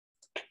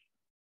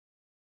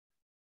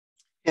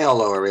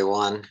Hello,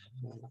 everyone.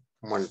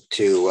 I want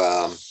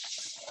to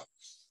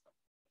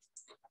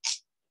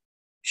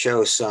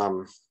show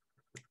some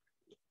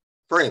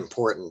very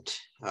important,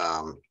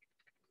 uh,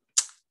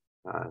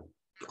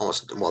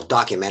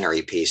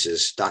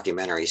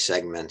 documentary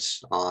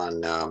segments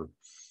on the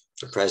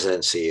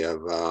presidency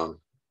of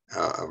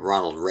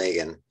Ronald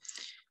Reagan.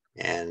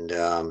 And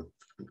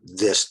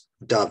this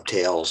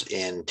dovetails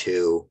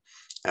into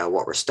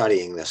what we're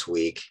studying this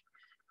week,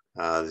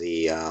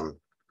 the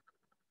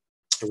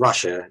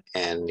Russia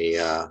and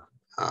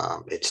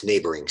its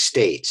neighboring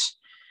states.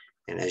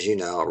 And as you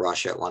know,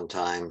 Russia at one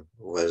time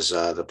was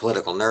the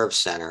political nerve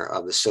center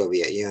of the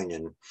Soviet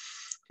Union,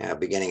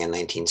 beginning in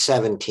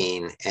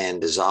 1917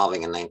 and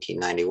dissolving in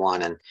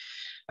 1991. And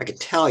I can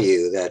tell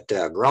you that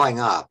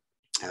growing up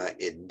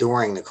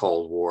during the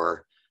Cold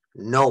War,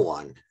 no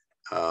one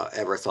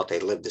ever thought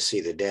they'd live to see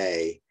the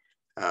day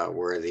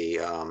where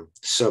the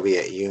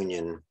Soviet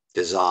Union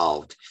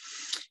dissolved.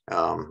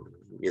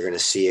 You're going to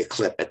see a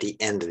clip at the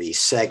end of these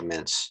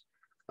segments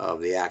of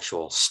the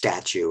actual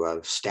statue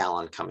of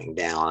Stalin coming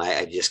down.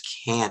 I just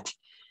can't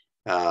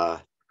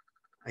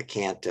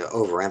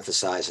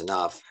overemphasize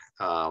enough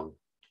how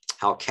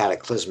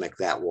cataclysmic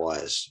that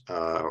was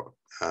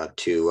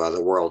to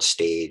the world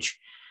stage,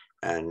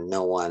 and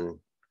no one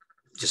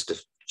just a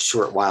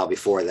short while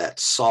before that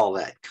saw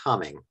that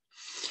coming,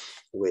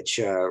 which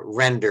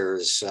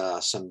renders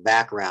some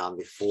background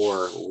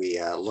before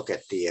we look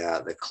at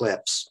the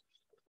clips.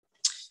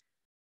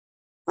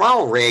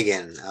 Ronald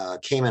Reagan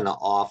came into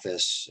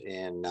office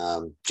in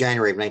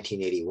January of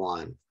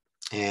 1981,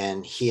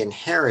 and he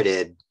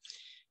inherited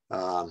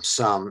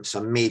some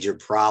major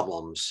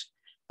problems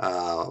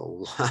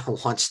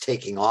once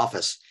taking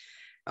office.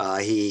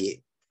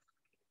 He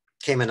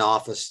came into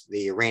office,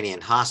 the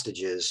Iranian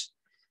hostages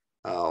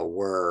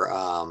were,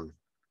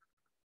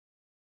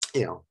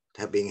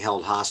 being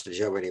held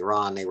hostage over in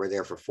Iran. They were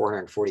there for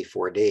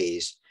 444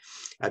 days.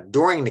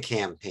 During the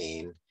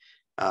campaign,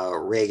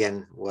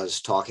 Reagan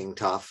was talking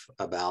tough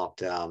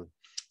about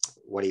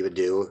what he would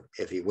do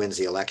if he wins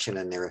the election,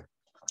 and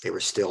they were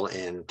still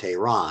in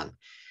Tehran.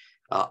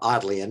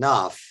 Oddly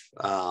enough,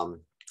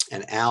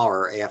 an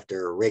hour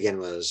after Reagan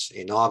was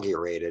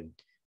inaugurated,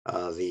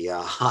 the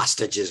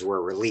hostages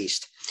were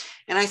released.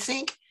 And I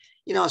think,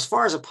 as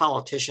far as a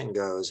politician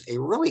goes, a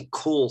really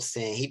cool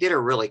thing, he did a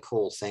really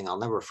cool thing I'll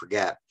never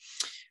forget.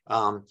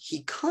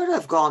 He could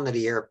have gone to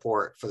the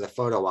airport for the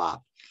photo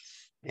op.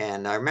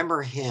 And I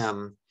remember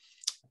him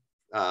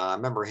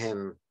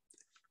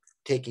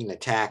taking the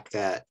tack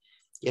that,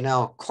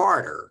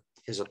 Carter,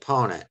 his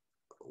opponent,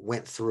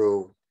 went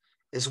through,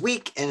 as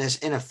weak and as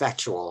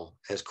ineffectual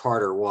as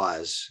Carter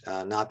was,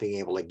 not being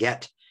able to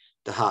get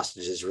the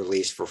hostages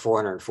released for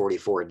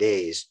 444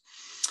 days.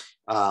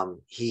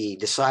 He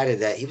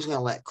decided that he was going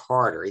to let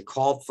Carter, he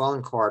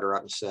phoned Carter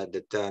up and said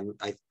that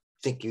I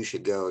think you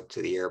should go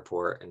to the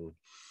airport and,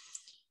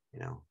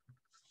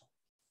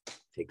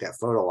 take that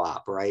photo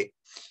op, right?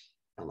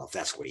 I don't know if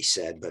that's what he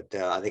said, but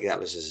I think that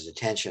was his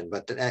intention.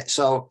 But he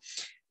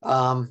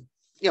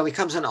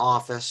comes in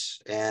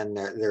office, and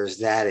there's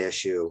that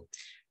issue.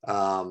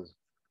 Our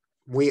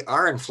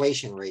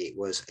inflation rate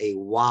was a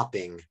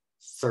whopping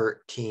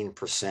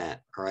 13%.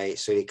 Right,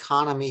 so the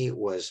economy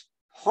was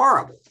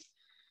horrible.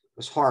 It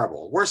was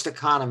horrible. Worst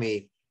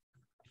economy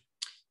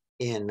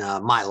in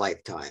my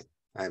lifetime,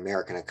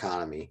 American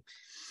economy.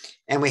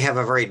 And we have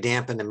a very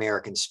dampened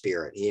American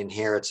spirit. He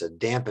inherits a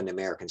dampened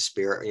American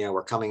spirit.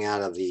 We're coming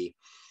out of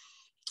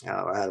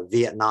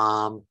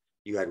Vietnam.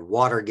 You had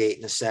Watergate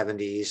in the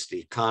 70s.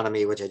 The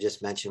economy, which I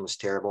just mentioned, was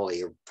terrible.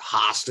 The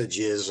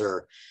hostages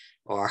are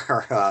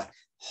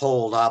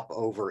holed up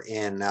over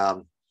in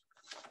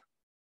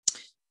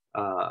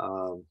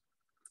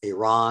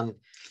Iran.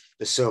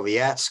 The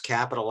Soviets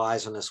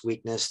capitalize on this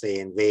weakness. They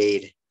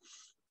invade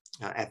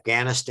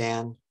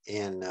Afghanistan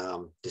in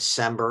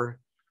December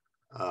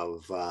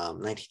of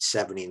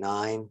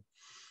 1979,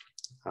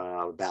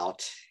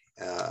 about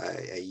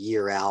a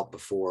year out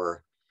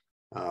before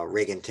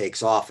Reagan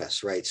takes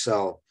office, right?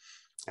 So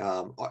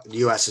the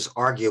U.S. is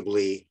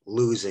arguably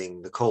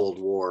losing the Cold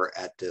War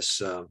at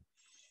this,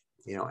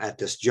 at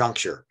this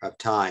juncture of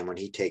time when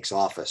he takes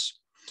office.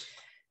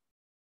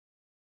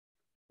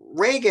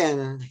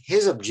 Reagan,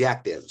 his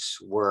objectives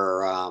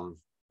were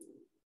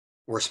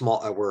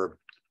small. It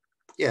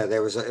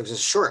was a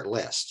short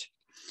list.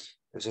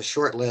 It was a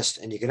short list,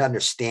 and you could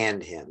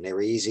understand him. They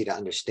were easy to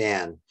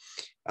understand.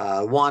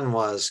 One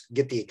was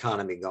get the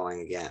economy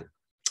going again.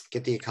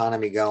 Get the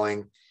economy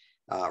going,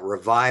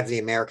 revive the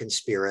American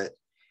spirit,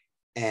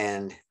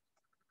 and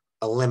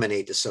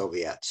eliminate the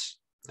Soviets.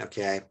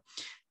 Okay.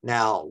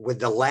 Now, with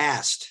the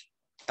last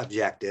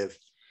objective,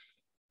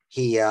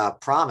 he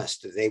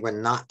promised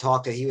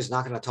that he was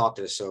not going to talk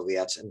to the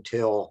Soviets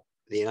until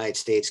the United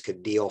States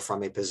could deal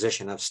from a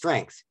position of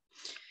strength.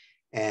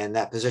 And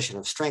that position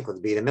of strength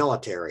would be the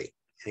military,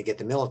 and get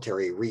the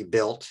military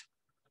rebuilt.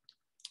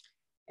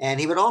 And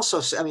he would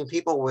also,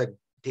 people were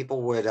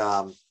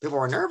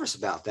nervous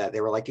about that. They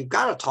were like, you've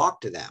got to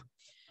talk to them.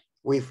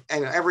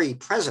 Every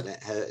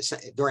president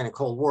during the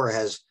Cold War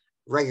has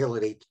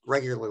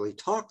regularly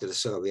talk to the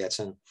Soviets,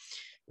 and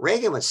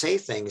Reagan would say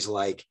things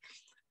like,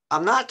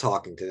 "I'm not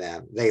talking to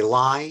them. They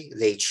lie,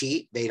 they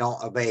cheat, they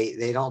don't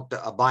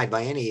abide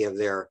by any of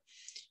their,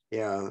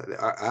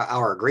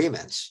 our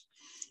agreements,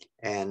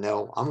 and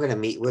I'm going to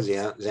meet with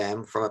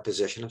them from a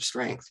position of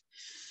strength."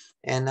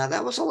 And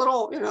that was a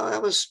little,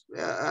 that was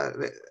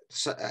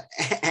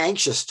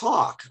anxious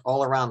talk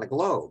all around the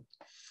globe.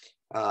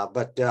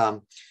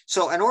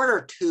 So in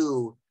order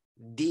to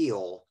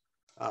deal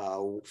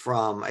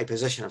from a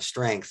position of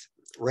strength,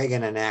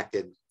 Reagan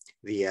enacted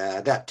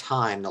at that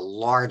time, the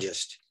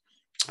largest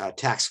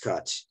tax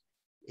cuts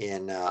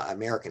in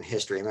American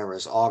history. Remember, it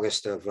was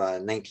August of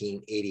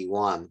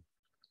 1981,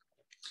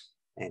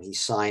 and he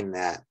signed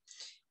that.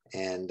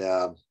 And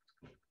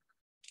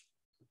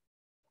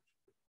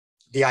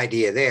the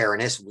idea there,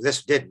 and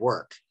this did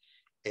work,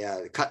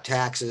 cut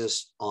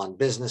taxes on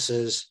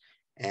businesses,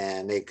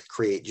 and they could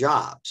create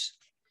jobs,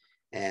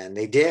 and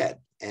they did.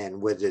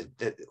 And with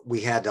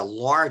we had the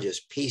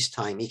largest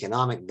peacetime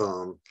economic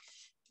boom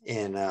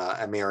in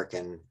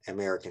American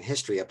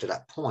history up to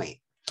that point.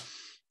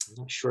 I'm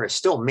not sure, it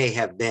still may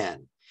have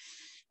been.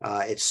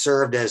 It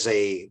served as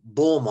a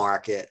bull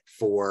market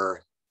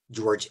for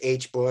George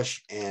H.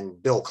 Bush and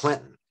Bill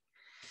Clinton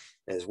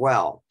as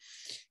well.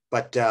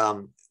 But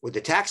with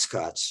the tax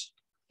cuts,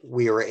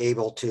 we were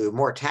able to,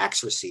 more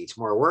tax receipts,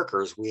 more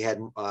workers, we had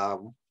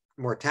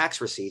more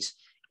tax receipts,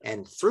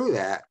 and through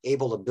that,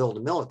 able to build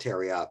the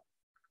military up.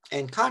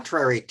 And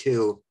contrary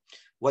to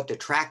what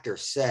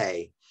detractors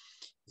say,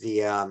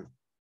 the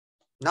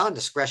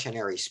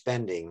non-discretionary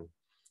spending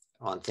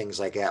on things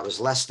like that was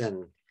less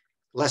than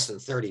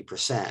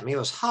 30%. I mean, it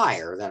was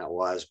higher than it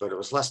was, but it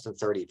was less than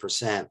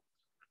 30%.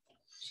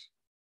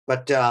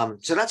 But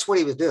so that's what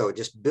he would do,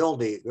 just build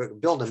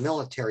the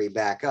military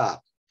back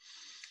up.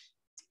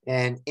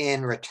 And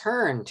in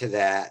return to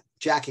that,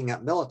 jacking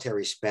up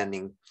military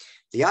spending,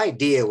 the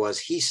idea was,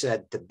 he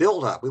said, to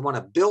build up. We want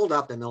to build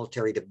up the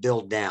military to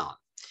build down.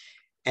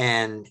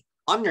 And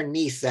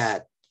underneath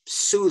that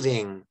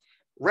soothing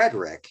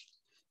rhetoric,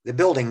 the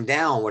building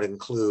down would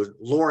include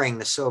luring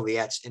the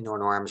Soviets into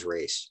an arms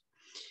race.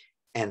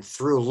 And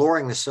through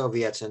luring the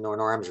Soviets into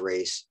an arms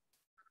race,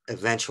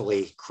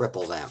 eventually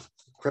cripple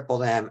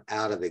them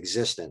out of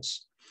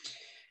existence.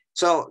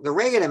 So the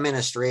Reagan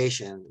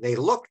administration, they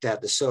looked at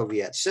the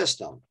Soviet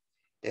system,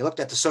 they looked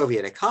at the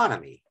Soviet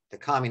economy, the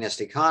communist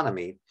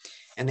economy,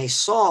 and they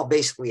saw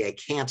basically a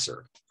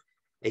cancer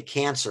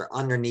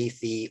underneath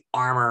the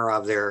armor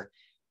of their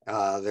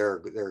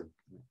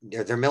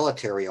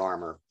military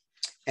armor.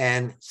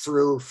 And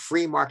through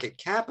free market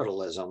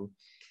capitalism,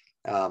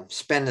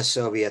 spend the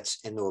Soviets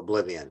into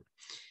oblivion.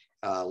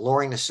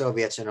 Luring the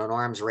Soviets in an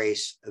arms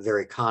race, their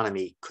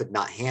economy could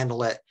not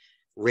handle it.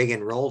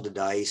 Reagan rolled the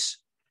dice,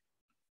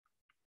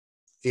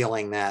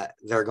 feeling that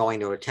they're going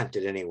to attempt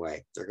it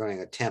anyway. They're going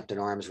to attempt an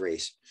arms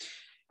race,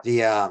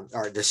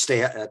 or to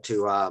stay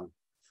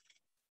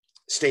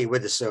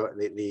with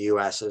the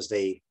U.S. as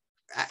they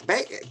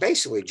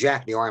basically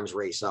jack the arms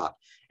race up.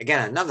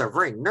 Again, another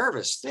very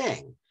nervous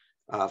thing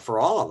for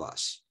all of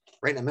us,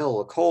 right in the middle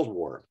of the Cold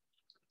War.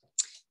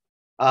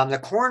 The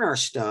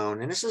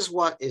cornerstone, and this is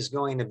what is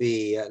going to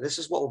be, this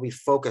is what will be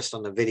focused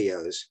on the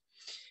videos.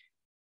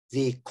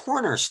 The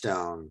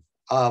cornerstone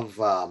of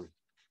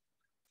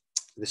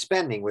the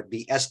spending would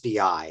be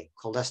SDI,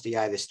 called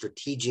SDI, the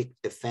Strategic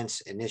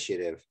Defense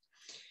Initiative.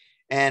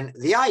 And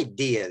the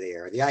idea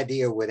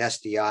with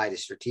SDI, the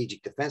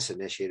Strategic Defense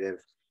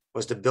Initiative,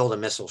 was to build a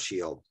missile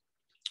shield,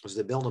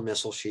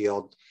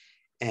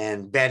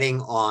 and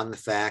betting on the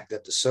fact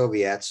that the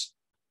Soviets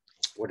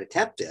would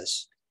attempt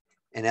this,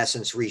 in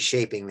essence,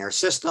 reshaping their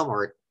system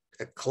or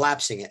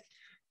collapsing it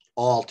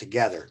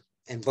altogether.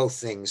 And both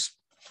things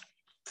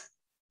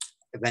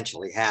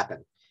eventually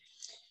happened.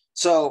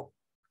 So,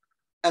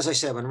 as I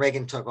said, when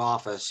Reagan took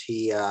office,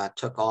 he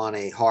took on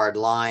a hard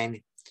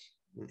line.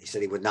 He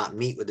said he would not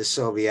meet with the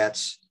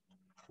Soviets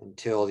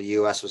until the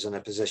U.S. was in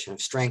a position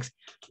of strength.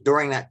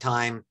 During that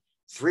time,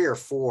 3 or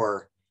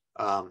 4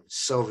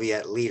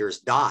 Soviet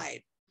leaders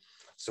died.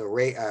 So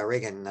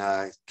Reagan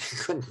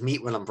couldn't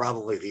meet with them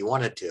probably if he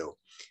wanted to.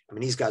 I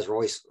mean, these guys were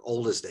always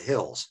old as the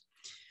hills,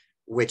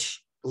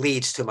 which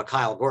leads to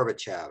Mikhail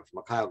Gorbachev.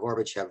 Mikhail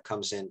Gorbachev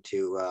comes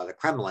into the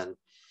Kremlin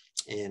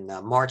in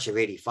March of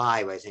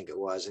 '85, I think it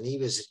was. And he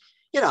was,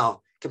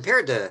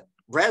 compared to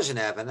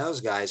Brezhnev and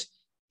those guys,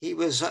 he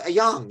was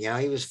young,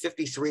 he was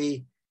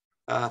 53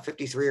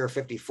 or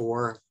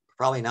 54,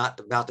 probably not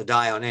about to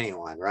die on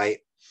anyone, right?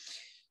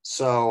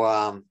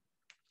 So,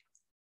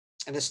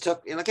 and this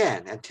took, and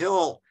again,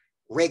 until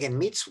Reagan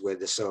meets with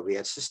the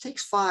Soviets, this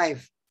takes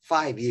five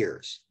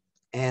years.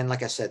 And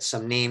like I said,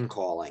 some name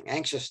calling,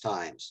 anxious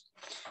times.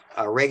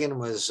 Reagan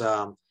was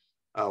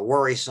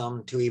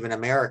worrisome to even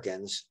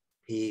Americans.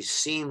 He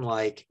seemed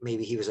like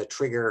maybe he was a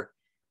trigger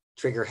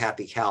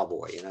happy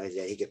cowboy,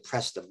 that he could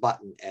press the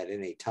button at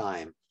any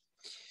time.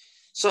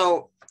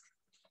 So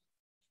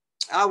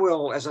I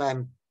will, as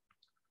I'm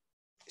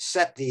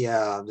set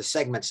the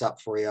segments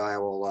up for you, I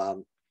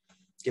will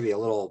give you a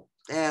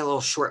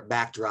little short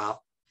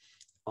backdrop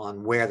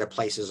where the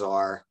places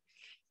are.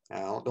 I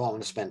don't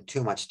want to spend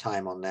too much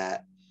time on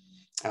that.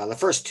 The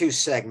first two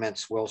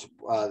segments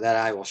that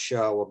I will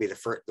show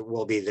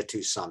will be the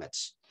two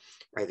summits.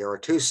 Right, there are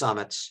two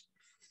summits,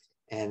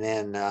 and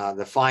then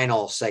the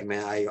final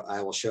segment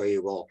I will show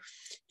you will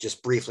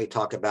just briefly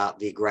talk about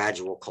the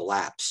gradual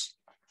collapse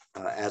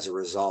as a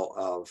result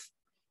of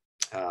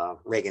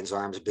Reagan's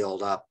arms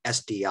buildup,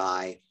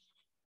 SDI,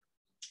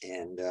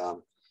 and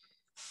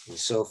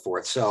so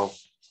forth. So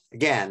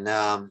again,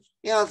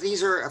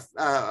 these are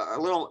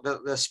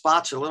the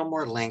spots are a little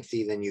more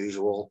lengthy than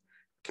usual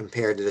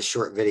compared to the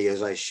short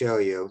videos I show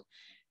you,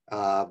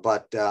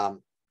 but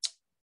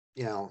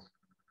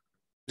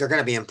they're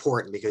going to be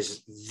important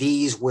because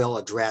these will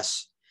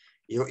address,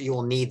 you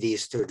will need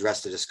these to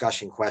address the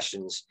discussion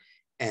questions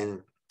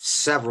and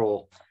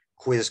several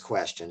quiz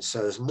questions.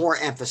 So there's more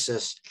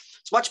emphasis.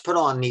 It's much put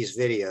on these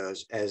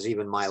videos as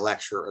even my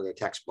lecture or the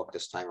textbook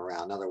this time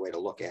around, another way to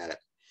look at it.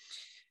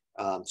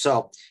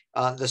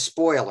 The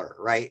spoiler,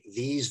 right?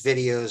 These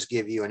videos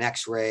give you an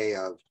x-ray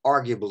of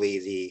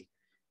arguably the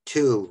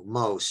two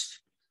most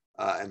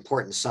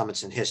important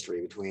summits in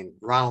history between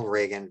Ronald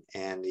Reagan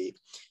and the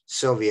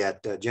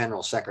Soviet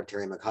General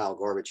Secretary Mikhail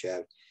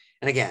Gorbachev.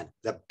 And again,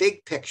 the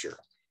big picture,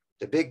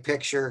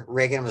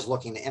 Reagan was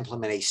looking to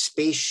implement a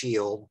space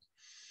shield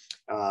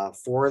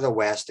for the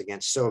West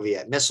against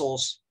Soviet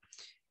missiles.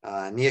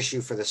 And the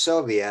issue for the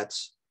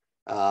Soviets,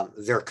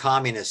 their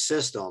communist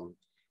system,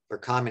 their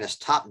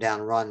communist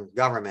top-down run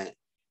government,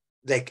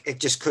 it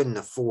just couldn't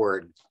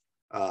afford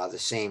the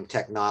same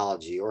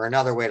technology. Or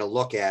another way to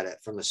look at it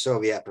from the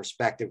Soviet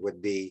perspective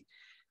would be,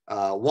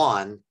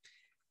 one,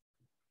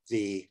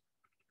 the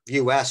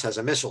US has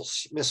a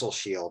missile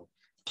shield,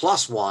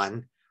 plus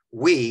one,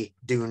 we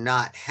do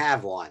not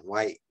have one,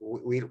 right?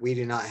 We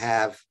do not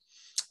have,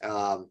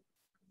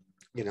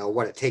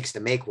 what it takes to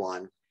make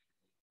one.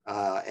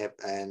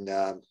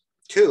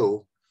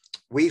 Two,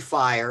 we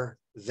fire,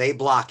 they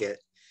block it,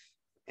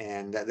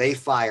 and they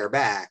fire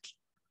back,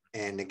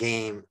 and the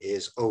game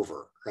is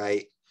over,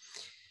 right?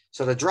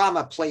 So the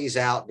drama plays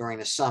out during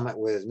the summit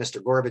with Mr.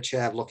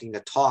 Gorbachev looking to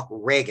talk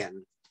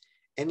Reagan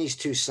in these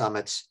two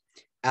summits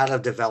out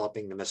of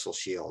developing the missile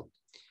shield.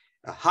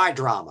 High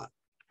drama,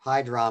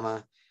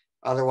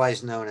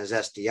 otherwise known as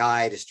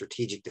SDI, the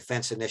Strategic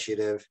Defense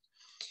Initiative,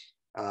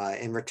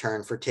 in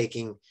return for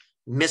taking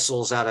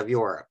missiles out of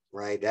Europe,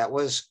 right? That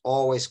was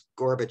always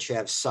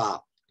Gorbachev's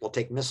SOP. We'll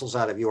take missiles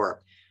out of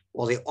Europe.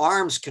 Well, the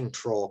arms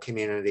control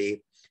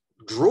community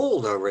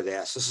drooled over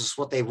this. This is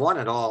what they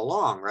wanted all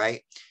along,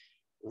 right?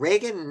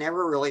 Reagan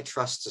never really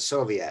trusts the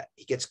Soviet.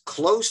 He gets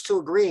close to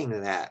agreeing to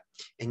that,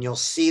 and you'll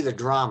see the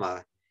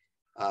drama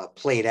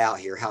played out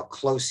here, how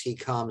close he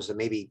comes to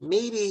maybe,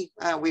 we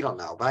don't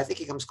know, but I think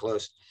he comes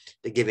close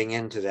to giving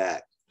in to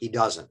that. He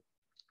doesn't,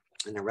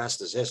 and the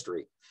rest is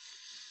history.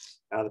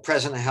 The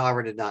president,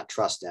 however, did not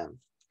trust them.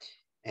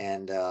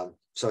 And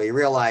so he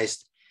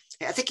realized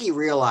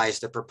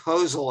the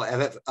proposal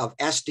of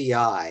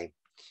SDI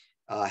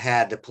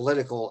had the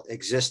political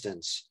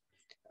existence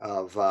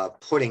of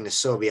putting the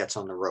Soviets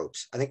on the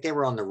ropes. I think they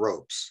were on the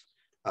ropes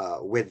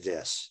with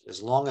this,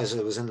 as long as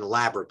it was in the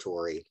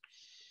laboratory.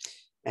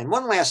 And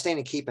one last thing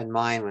to keep in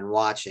mind when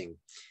watching,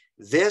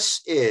 this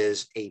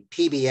is a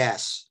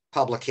PBS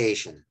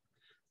publication,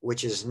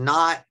 which is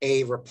not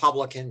a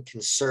Republican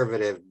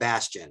conservative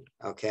bastion,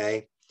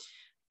 okay?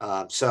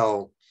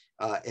 So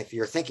if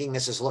you're thinking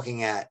this is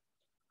looking at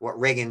what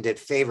Reagan did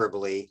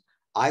favorably,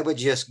 I would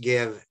just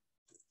give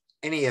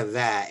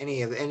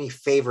any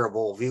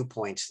favorable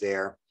viewpoints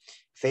there,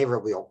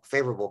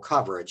 favorable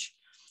coverage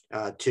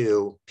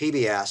to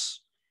PBS,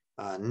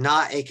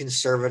 not a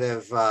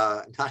conservative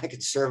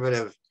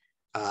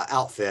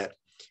outfit,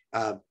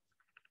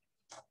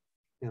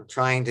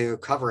 trying to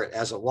cover it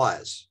as it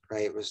was,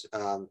 right? It was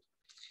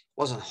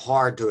wasn't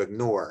hard to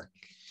ignore.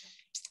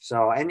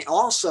 So, and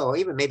also,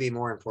 even maybe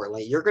more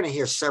importantly, you're going to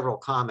hear several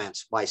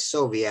comments by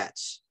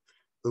Soviets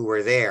who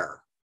were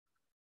there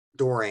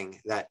during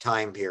that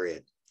time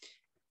period,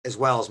 as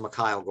well as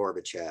Mikhail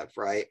Gorbachev,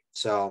 right?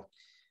 So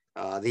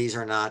these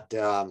are not,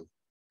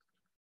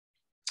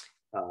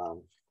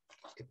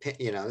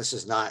 this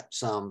is not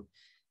some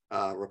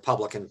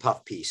Republican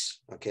puff piece,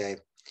 okay?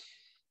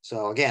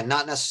 So again,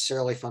 not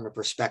necessarily from the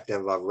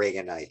perspective of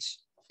Reaganites.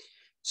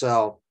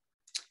 So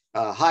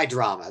high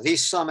drama.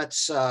 These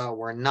summits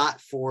were not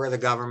for the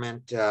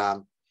government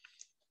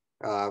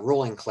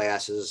ruling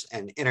classes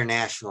and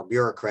international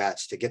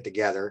bureaucrats to get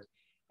together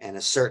and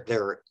assert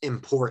their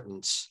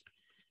importance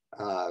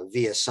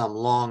via some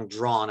long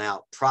drawn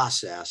out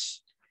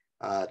process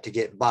to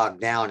get bogged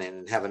down in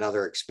and have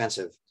another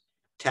expensive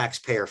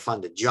taxpayer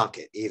funded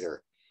junket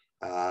either.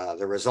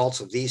 The results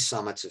of these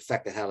summits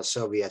affected how the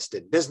Soviets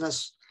did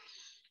business,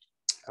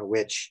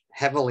 which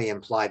heavily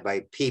implied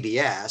by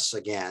PBS,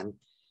 again,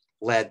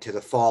 led to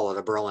the fall of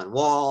the Berlin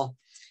Wall,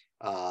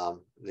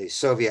 the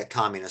Soviet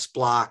Communist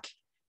bloc,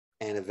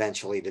 and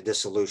eventually the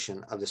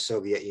dissolution of the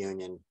Soviet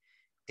Union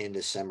in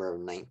December of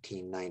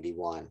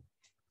 1991.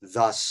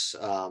 Thus,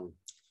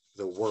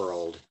 the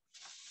world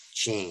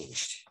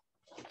changed.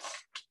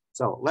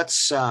 So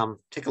let's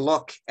take a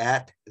look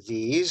at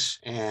these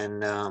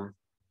and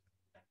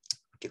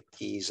get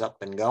these up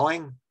and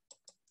going.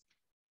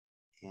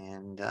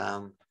 And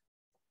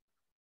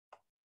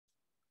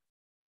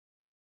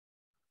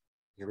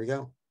here we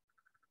go.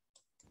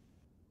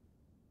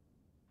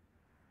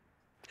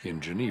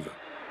 In Geneva.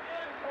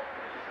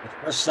 The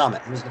first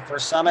summit. Here's the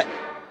first summit.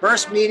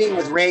 First meeting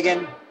with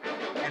Reagan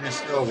and the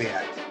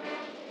Soviets.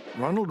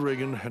 Ronald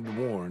Reagan had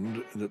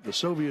warned that the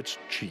Soviets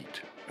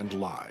cheat and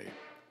lie.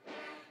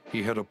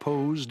 He had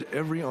opposed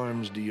every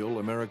arms deal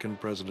American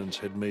presidents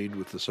had made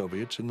with the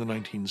Soviets in the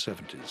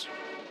 1970s.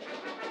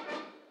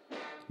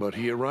 But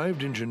he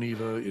arrived in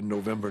Geneva in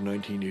November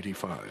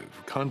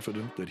 1985,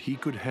 confident that he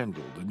could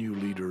handle the new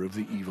leader of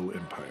the evil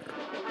empire.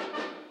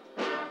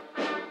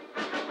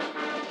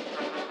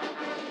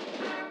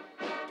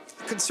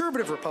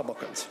 Conservative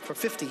Republicans, for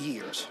 50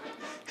 years,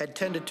 had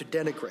tended to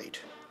denigrate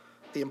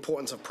the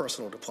importance of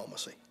personal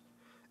diplomacy.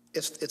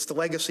 It's the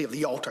legacy of the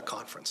Yalta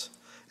Conference.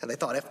 And they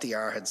thought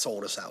FDR had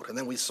sold us out. And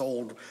then we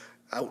sold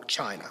out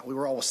China. We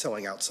were always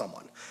selling out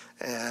someone.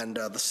 And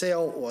the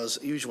sale was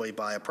usually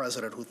by a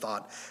president who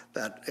thought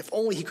that if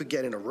only he could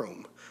get in a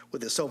room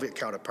with his Soviet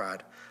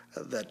counterpart,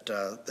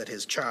 that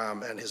his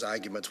charm and his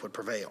arguments would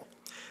prevail.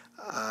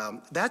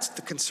 That's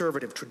the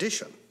conservative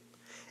tradition.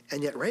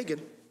 And yet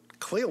Reagan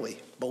clearly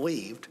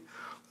believed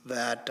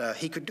that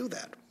he could do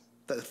that.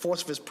 The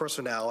force of his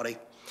personality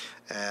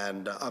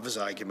and of his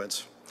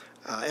arguments,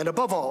 and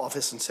above all, of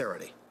his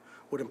sincerity,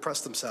 would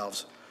impress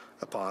themselves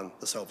upon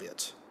the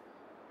Soviets.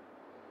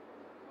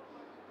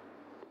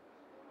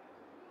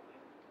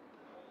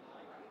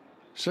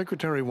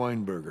 Secretary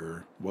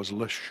Weinberger was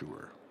less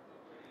sure.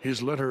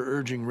 His letter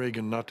urging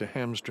Reagan not to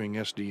hamstring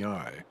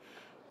SDI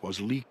was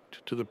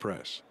leaked to the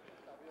press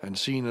and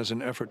seen as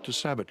an effort to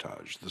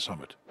sabotage the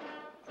summit.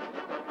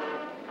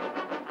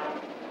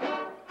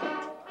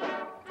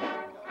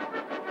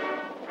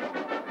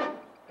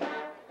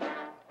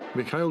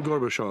 Mikhail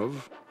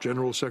Gorbachev,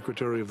 General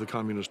Secretary of the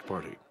Communist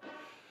Party,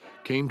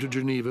 came to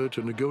Geneva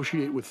to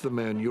negotiate with the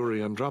man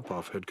Yuri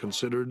Andropov had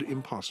considered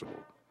impossible,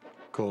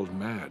 called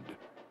mad,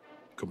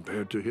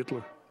 compared to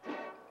Hitler.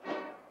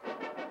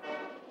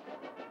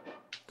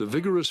 The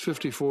vigorous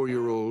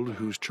 54-year-old,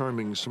 whose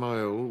charming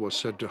smile was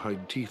said to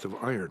hide teeth of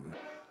iron,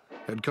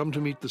 had come to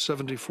meet the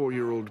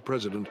 74-year-old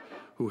president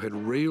who had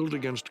railed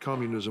against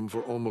communism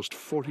for almost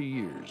 40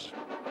 years.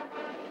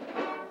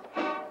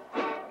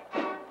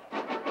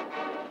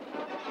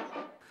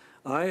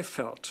 I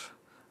felt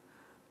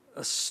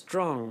a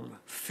strong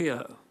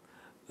fear,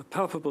 a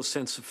palpable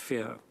sense of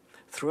fear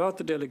throughout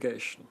the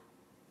delegation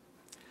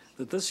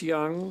that this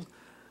young,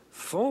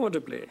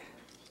 formidably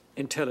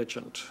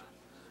intelligent,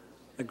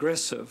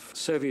 aggressive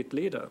Soviet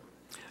leader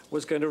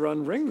was going to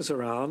run rings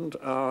around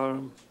our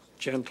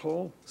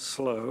gentle,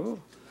 slow,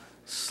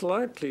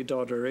 slightly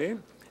doddery,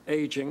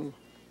 aging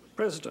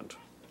president.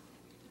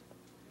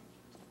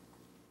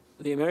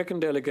 The American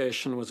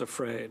delegation was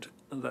afraid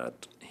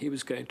that he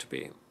was going to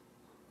be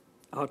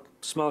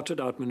outsmarted,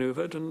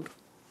 outmaneuvered, and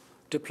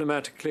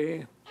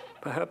diplomatically,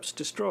 perhaps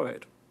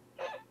destroyed.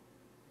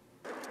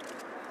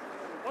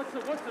 What's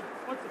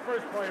the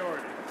first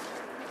priority?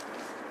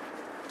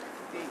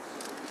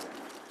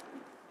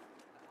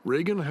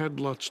 Reagan had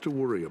lots to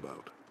worry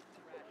about,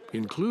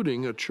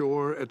 including a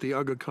chore at the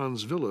Aga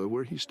Khan's villa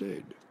where he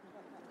stayed.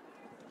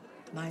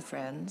 My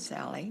friend,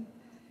 Sally,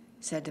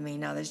 said to me,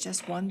 now there's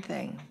just one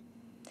thing.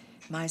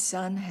 My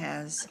son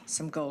has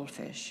some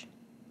goldfish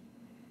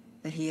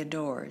that he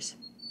adores.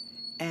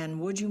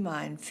 And would you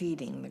mind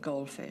feeding the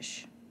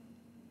goldfish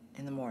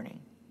in the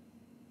morning?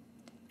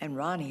 And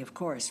Ronnie, of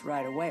course,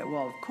 right away,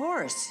 well, of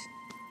course,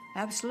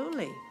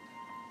 absolutely.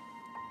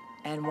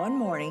 And one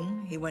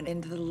morning, he went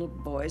into the little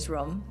boy's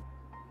room,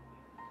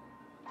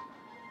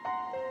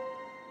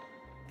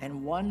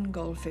 and one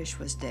goldfish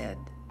was dead.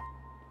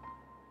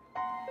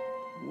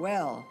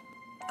 Well,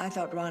 I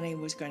thought Ronnie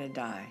was going to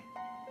die.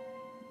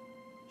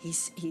 He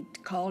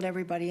called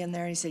everybody in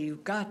there, and he said,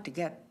 you've got to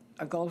get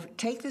a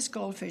take this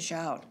goldfish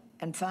out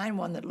and find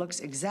one that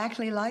looks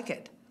exactly like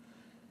it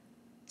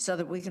so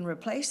that we can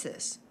replace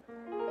this.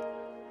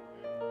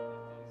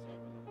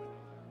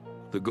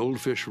 The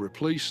goldfish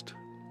replaced,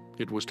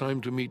 it was time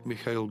to meet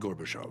Mikhail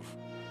Gorbachev.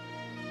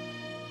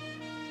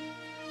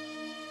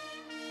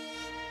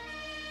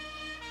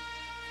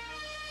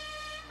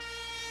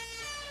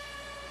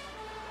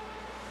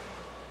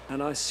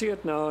 And I see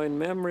it now in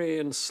memory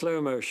in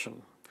slow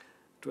motion.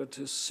 It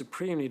is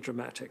supremely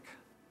dramatic.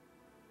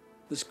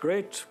 This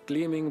great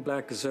gleaming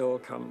black gazelle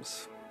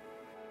comes,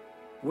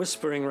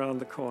 whispering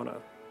round the corner,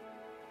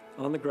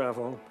 on the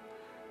gravel,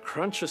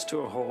 crunches to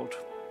a halt.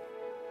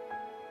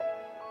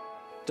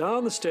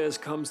 Down the stairs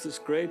comes this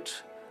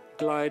great,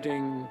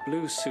 gliding,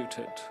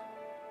 blue-suited,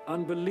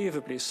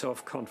 unbelievably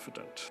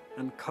self-confident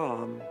and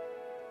calm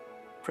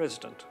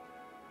president,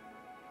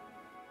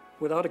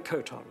 without a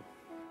coat on,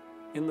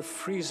 in the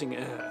freezing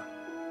air.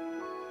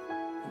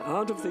 And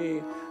out of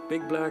the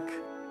big black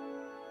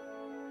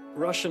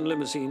Russian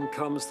limousine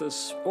comes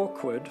this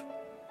awkward,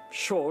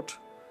 short,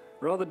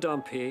 rather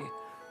dumpy,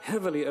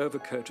 heavily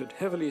overcoated,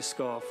 heavily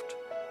scarfed,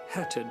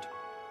 hatted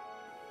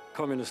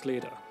communist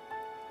leader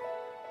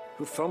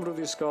who fumbled with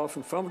his scarf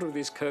and fumbled with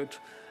his coat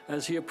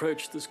as he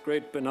approached this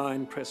great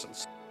benign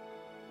presence.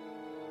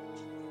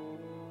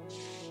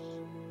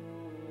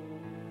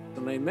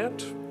 And they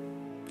met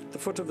at the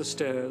foot of the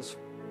stairs.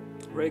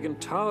 Reagan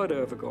towered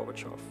over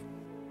Gorbachev.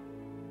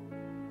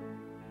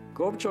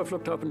 Gorbachev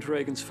looked up into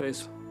Reagan's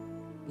face,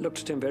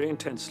 looked at him very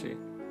intensely.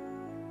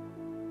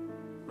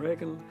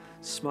 Reagan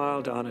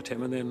smiled down at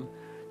him and then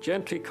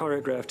gently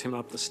choreographed him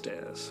up the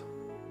stairs.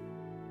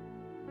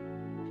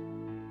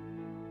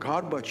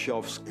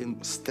 Gorbachev's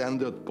in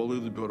standard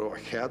Politburo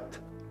hat,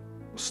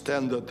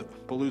 standard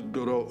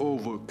Politburo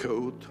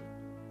overcoat.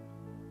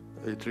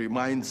 It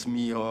reminds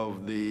me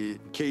of the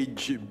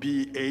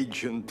KGB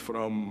agent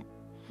from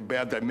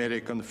bad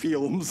American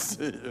films.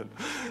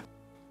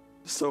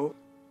 So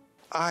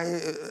I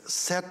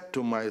said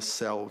to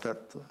myself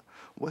that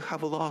we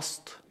have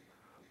lost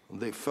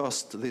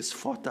this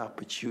fourth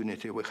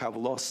opportunity. We have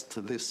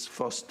lost this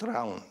first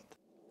round.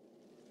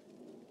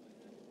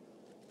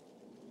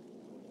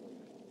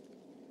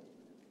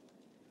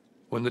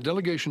 When the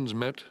delegations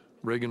met,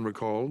 Reagan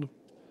recalled,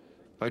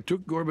 I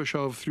took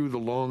Gorbachev through the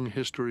long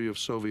history of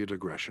Soviet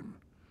aggression.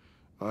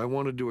 I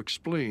wanted to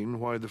explain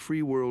why the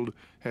free world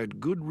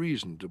had good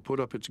reason to put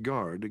up its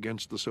guard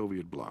against the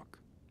Soviet bloc.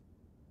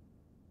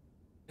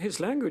 His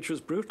language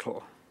was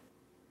brutal.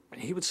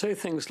 He would say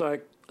things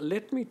like,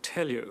 let me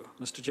tell you,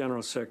 Mr.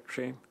 General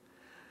Secretary,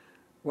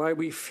 why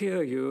we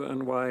fear you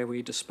and why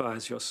we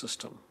despise your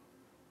system.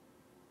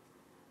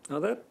 Now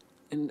that,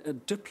 in a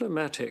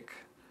diplomatic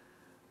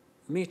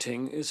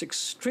meeting, is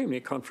extremely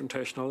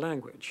confrontational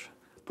language.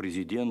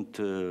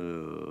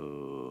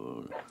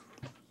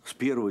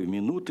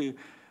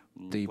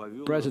 The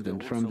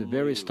president, from the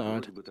very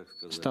start,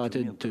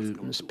 started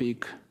to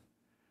speak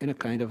in a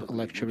kind of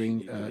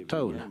lecturing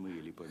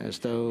tone, as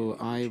though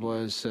I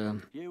was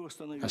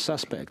a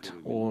suspect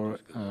or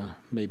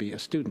maybe a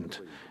student.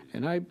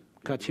 And I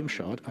cut him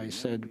short. I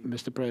said,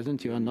 Mr.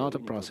 President, you are not a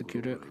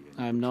prosecutor.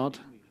 I'm not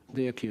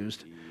the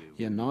accused.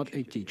 You're not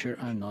a teacher.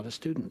 I'm not a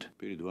student.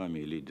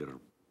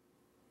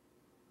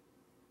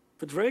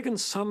 But Reagan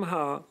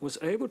somehow was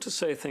able to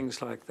say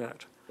things like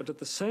that. But at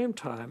the same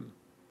time,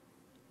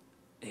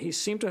 he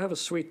seemed to have a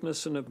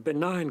sweetness and a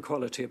benign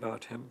quality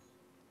about him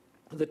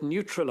that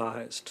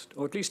neutralized,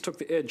 or at least took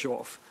the edge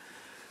off,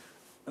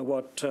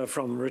 what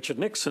from Richard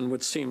Nixon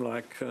would seem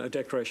like a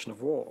declaration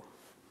of war.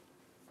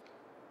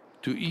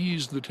 To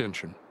ease the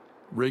tension,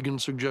 Reagan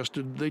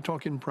suggested they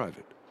talk in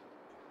private.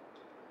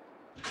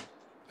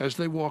 As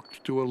they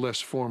walked to a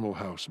less formal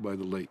house by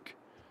the lake,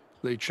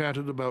 they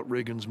chatted about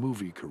Reagan's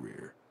movie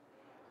career,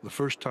 the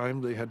first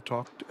time they had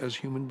talked as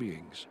human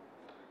beings.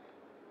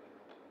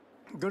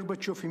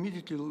 Gorbachev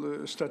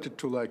immediately started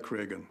to like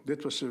Reagan.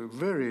 That was a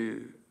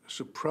very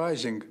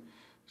surprising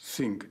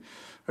thing.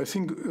 I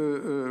think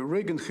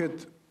Reagan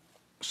had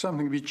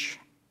something which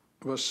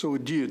was so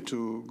dear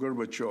to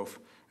Gorbachev,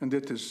 and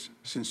that is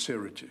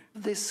sincerity.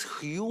 This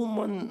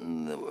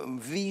human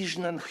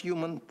vision and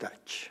human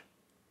touch.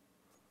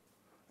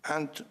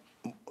 And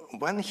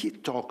when he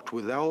talked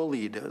with our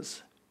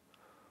leaders,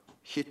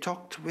 he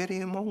talked very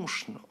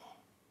emotional.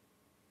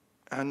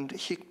 And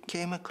he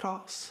came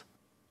across.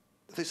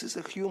 This is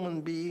a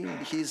human being.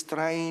 He's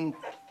trying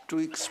to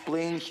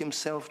explain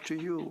himself to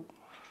you.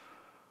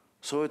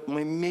 So it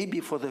maybe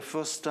for the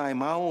first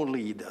time our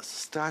leaders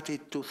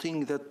started to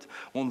think that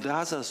on the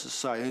other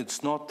side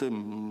it's not a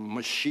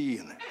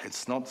machine,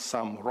 it's not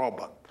some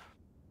robot.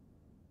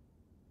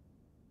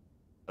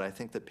 I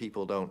think that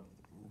people don't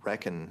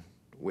reckon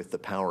with the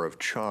power of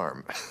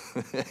charm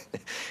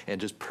and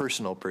just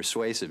personal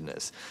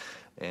persuasiveness.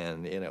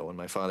 And you know, when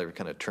my father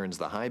kind of turns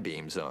the high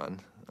beams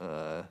on,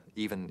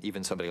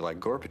 even somebody like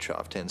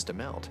Gorbachev tends to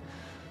melt.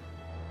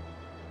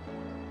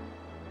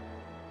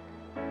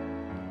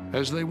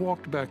 As they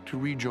walked back to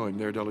rejoin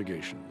their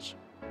delegations,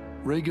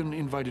 Reagan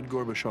invited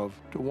Gorbachev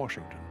to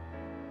Washington.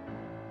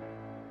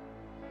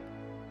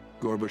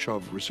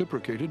 Gorbachev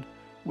reciprocated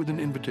with an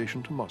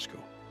invitation to Moscow.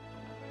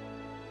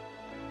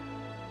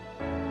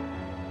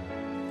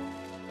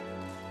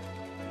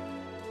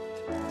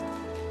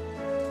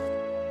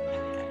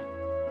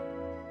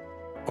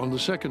 On the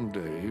second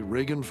day,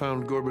 Reagan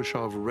found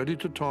Gorbachev ready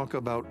to talk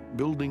about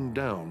building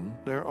down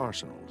their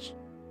arsenals,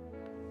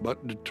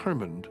 but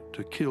determined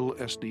to kill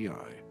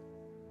SDI.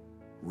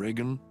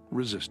 Reagan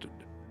resisted.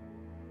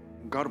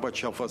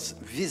 Gorbachev was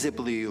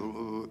visibly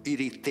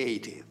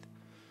irritated.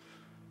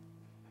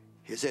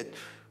 He said,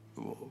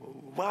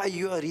 why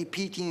you are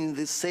repeating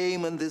the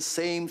same and the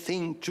same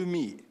thing to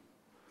me?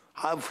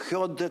 I've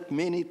heard that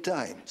many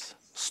times.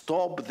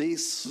 Stop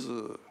this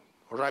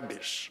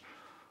rubbish.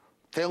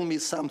 Tell me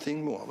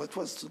something more. It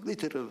was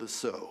literally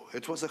so.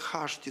 It was a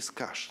harsh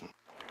discussion.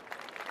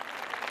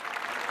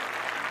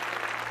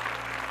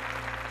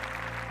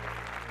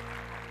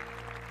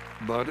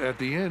 But at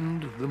the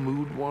end, the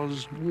mood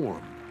was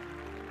warm.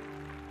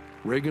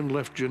 Reagan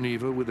left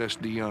Geneva with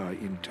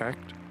SDI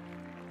intact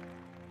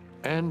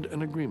and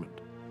an agreement.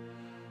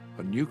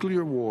 A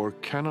nuclear war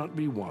cannot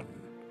be won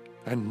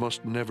and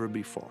must never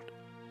be fought.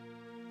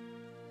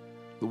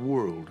 The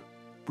world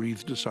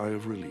breathed a sigh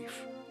of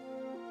relief.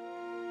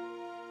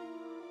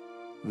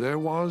 There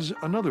was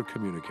another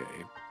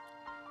communique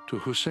to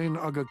Hussein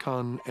Aga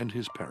Khan and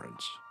his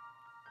parents.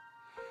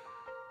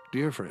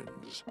 Dear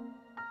friends,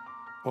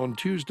 on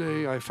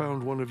Tuesday I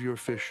found one of your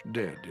fish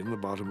dead in the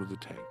bottom of the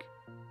tank.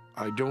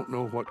 I don't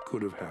know what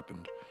could have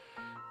happened,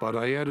 but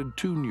I added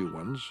 2 new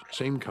ones,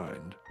 same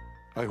kind.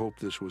 I hope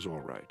this was all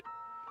right.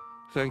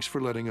 Thanks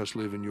for letting us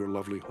live in your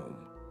lovely home.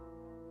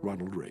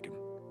 Ronald Reagan.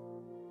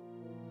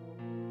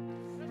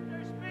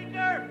 Mr.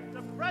 Speaker,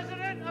 the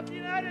President of the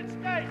United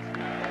States.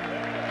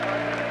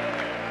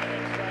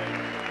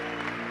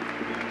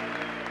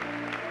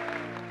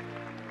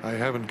 I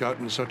haven't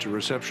gotten such a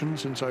reception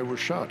since I was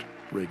shot,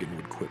 Reagan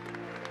would quip.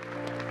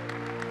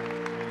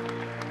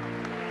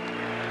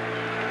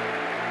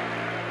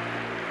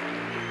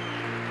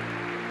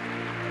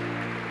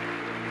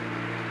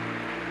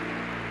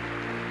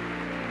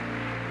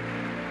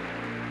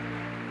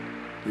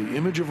 The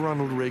image of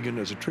Ronald Reagan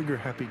as a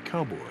trigger-happy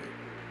cowboy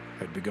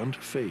had begun to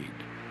fade.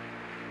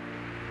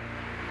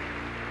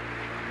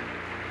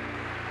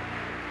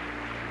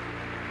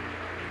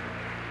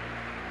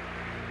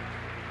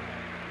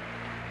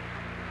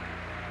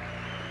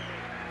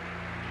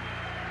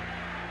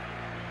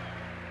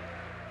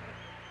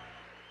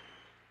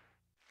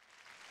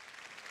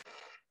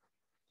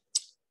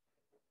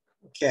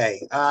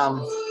 Okay,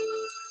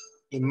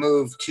 he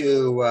moved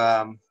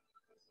to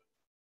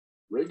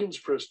Reagan's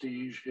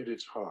prestige hit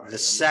its high the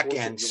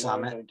second July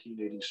summit.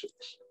 1986,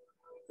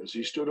 as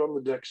he stood on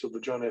the decks of the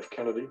John F.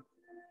 Kennedy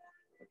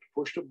and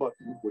pushed a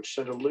button which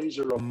sent a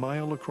laser a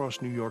mile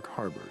across New York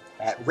Harbor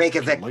At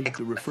Reykjavik, to light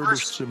the the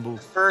refurbished first, symbol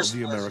the first of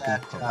the was American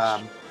at,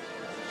 promise.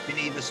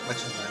 Geneva,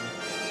 Switzerland.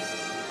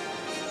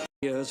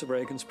 Years of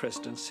Reagan's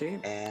presidency.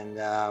 And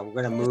we're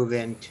going to move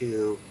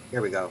into,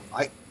 here we go,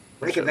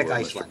 Reykjavik, Well,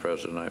 Iceland. Mr.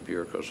 President, I'm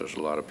here because there's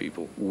a lot of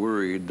people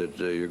worried that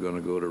you're going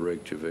to go to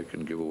Reykjavik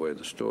and give away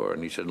the store.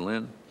 And he said,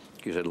 Lynn,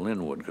 he said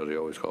Linwood, because he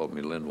always called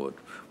me Linwood,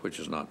 which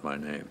is not my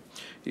name.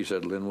 He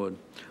said, Linwood,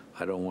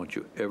 I don't want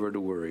you ever to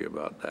worry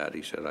about that.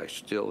 He said, I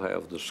still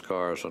have the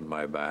scars on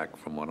my back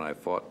from when I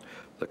fought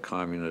the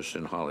communists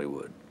in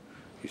Hollywood.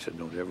 He said,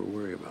 don't ever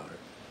worry about it.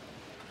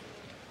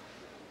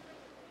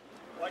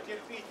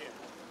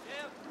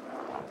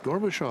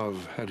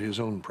 Gorbachev had his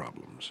own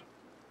problems.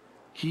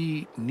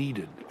 He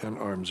needed an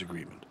arms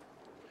agreement.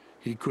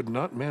 He could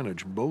not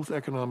manage both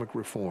economic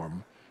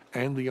reform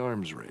and the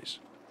arms race,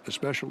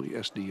 especially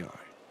SDI.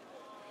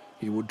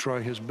 He would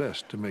try his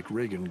best to make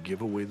Reagan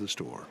give away the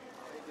store.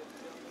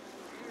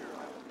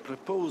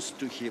 Proposed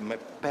to him a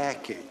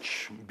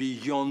package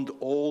beyond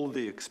all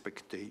the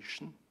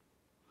expectation,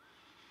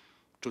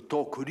 to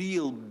talk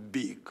real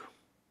big.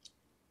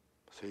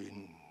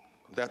 Saying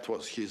that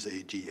was his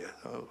idea.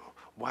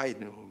 Why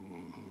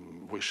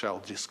we shall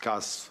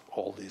discuss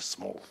all these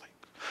small things?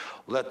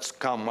 Let's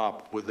come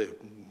up with a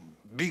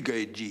big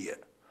idea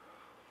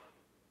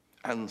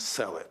and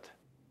sell it.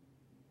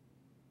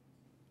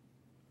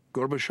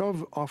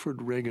 Gorbachev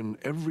offered Reagan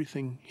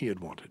everything he had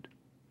wanted.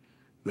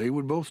 They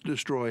would both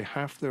destroy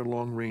half their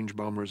long-range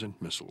bombers and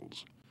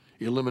missiles,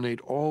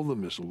 eliminate all the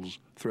missiles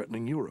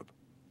threatening Europe.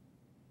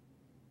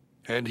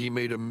 And he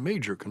made a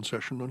major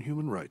concession on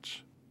human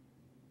rights.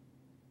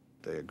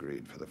 They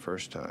agreed for the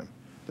first time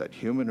that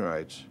human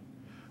rights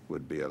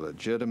would be a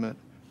legitimate,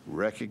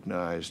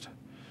 recognized,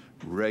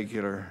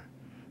 regular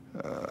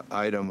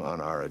item on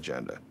our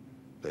agenda.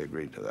 They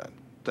agreed to that.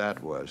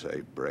 That was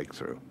a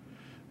breakthrough.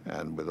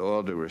 And with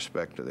all due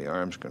respect to the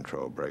arms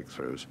control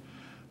breakthroughs,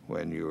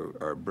 when you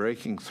are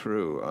breaking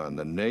through on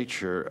the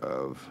nature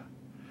of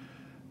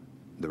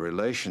the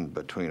relation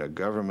between a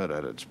government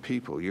and its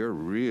people, you're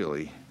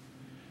really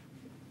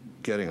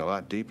getting a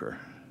lot deeper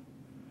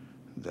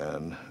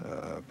than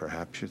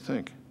perhaps you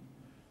think.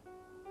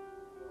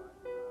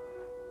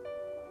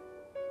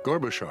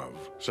 Gorbachev,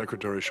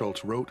 Secretary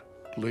Shultz wrote,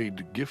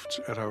 laid gifts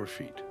at our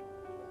feet.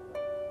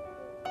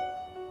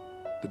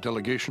 The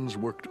delegations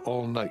worked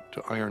all night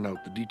to iron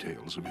out the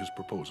details of his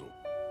proposal.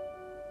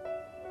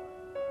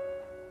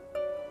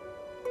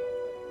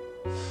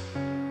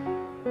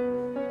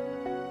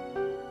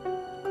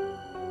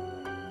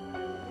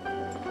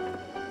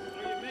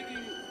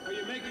 Are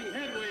you making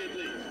headway at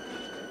least?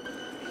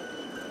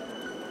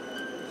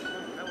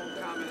 I won't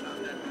comment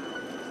on that now.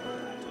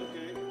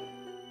 Okay.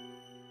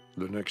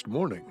 The next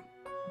morning,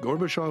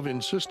 Gorbachev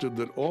insisted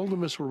that all the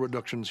missile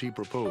reductions he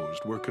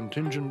proposed were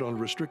contingent on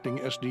restricting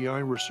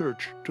SDI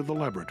research to the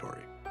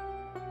laboratory.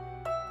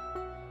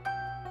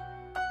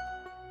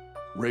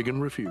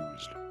 Reagan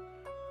refused.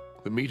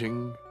 The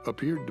meeting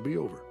appeared to be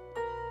over.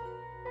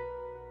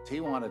 He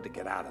wanted to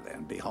get out of there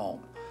and be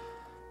home.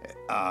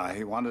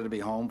 He wanted to be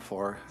home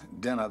for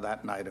dinner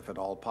that night, if at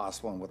all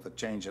possible, and with the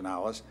change in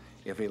hours.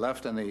 If he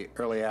left in the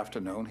early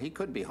afternoon, he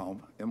could be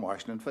home in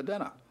Washington for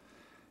dinner.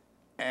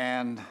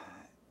 And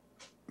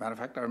matter of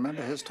fact, I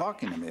remember his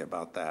talking to me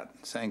about that,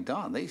 saying,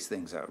 Don, these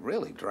things are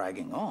really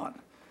dragging on.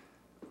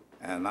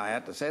 And I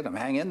had to say to him,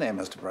 hang in there,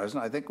 Mr.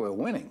 President, I think we're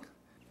winning.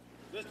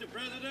 Mr.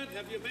 President,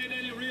 have you made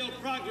any real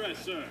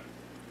progress, sir?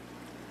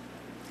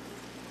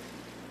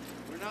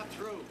 We're not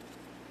through.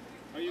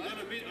 Are you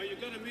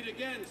going to meet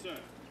again, sir?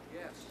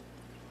 Yes.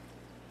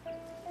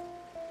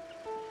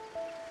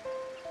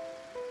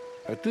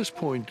 At this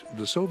point,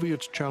 the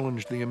Soviets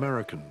challenged the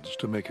Americans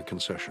to make a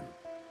concession.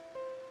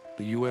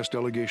 The U.S.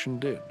 delegation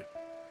did.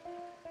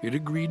 It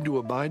agreed to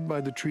abide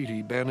by the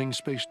treaty banning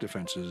space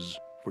defenses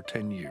for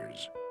 10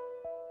 years,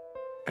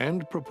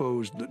 and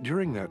proposed that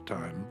during that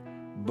time,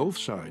 both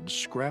sides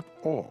scrap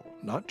all,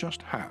 not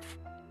just half,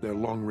 their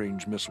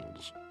long-range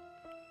missiles.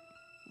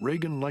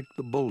 Reagan liked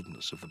the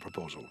boldness of the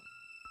proposal.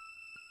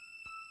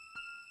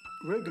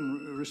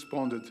 Reagan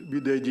responded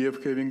with the idea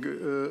of having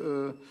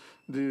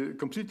the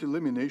complete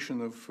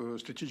elimination of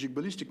strategic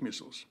ballistic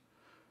missiles.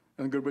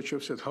 And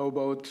Gorbachev said, how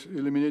about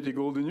eliminating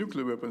all the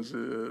nuclear weapons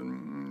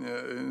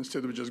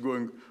instead of just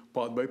going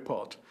part by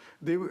part?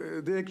 They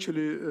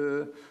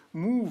actually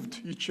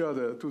moved each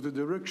other to the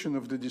direction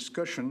of the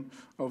discussion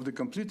of the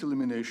complete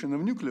elimination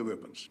of nuclear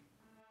weapons.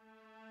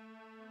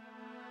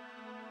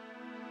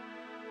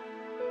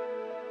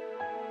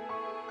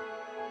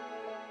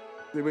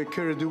 They were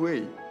carried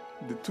away.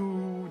 The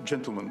two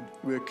gentlemen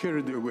were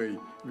carried away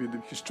with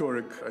the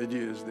historic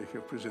ideas they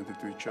have presented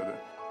to each other.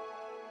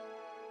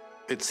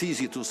 It's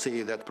easy to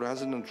say that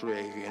President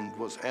Reagan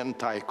was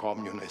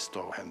anti-communist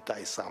or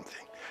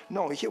anti-something.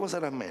 No, he was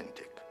a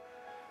romantic.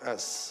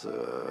 As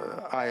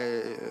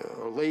I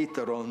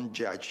later on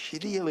judged, he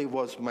really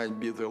was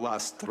maybe the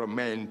last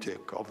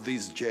romantic of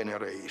this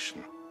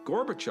generation.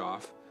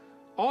 Gorbachev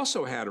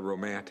also had a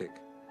romantic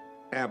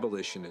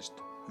abolitionist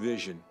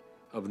vision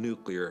of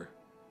nuclear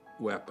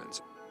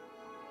weapons.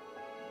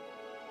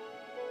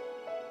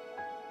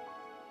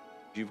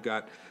 You've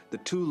got the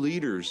two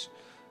leaders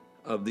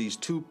of these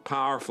two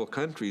powerful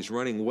countries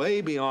running way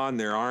beyond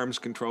their arms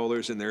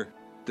controllers and their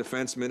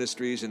defense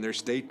ministries and their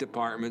state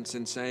departments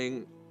and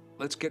saying,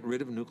 let's get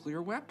rid of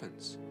nuclear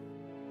weapons.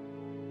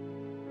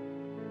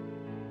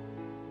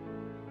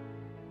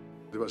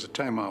 There was a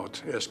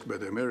timeout asked by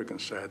the American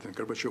side, and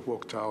Gorbachev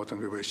walked out,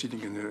 and we were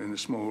sitting in a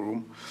small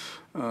room,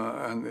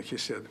 and he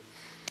said,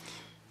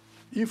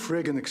 if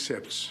Reagan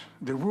accepts,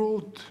 the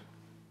world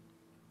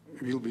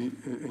will be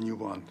a new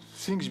one.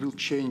 Things will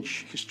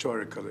change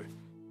historically.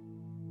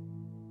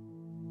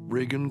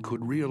 Reagan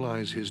could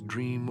realize his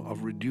dream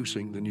of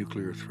reducing the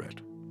nuclear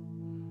threat,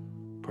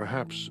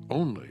 perhaps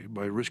only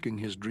by risking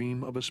his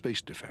dream of a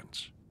space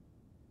defense.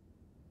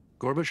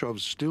 Gorbachev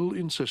still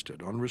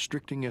insisted on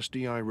restricting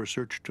SDI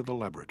research to the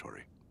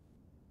laboratory.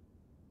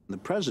 The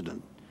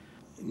president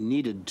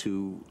needed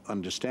to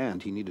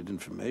understand, he needed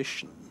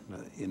information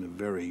in a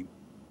very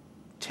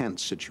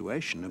tense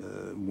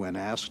situation. When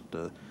asked,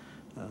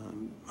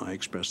 I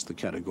expressed the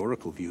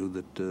categorical view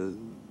that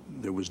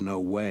there was no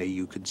way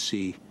you could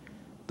see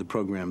the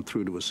program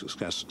through to a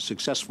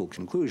successful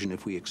conclusion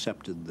if we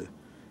accepted the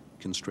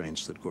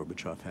constraints that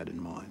Gorbachev had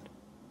in mind.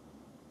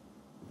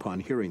 Upon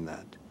hearing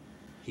that,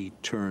 he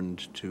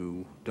turned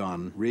to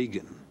Don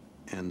Reagan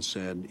and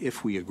said,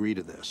 if we agree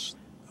to this,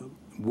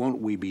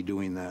 won't we be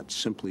doing that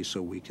simply so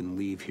we can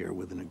leave here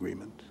with an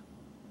agreement?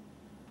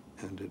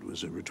 And it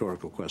was a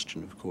rhetorical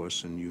question, of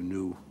course, and you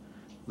knew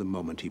the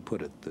moment he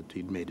put it that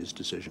he'd made his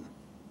decision.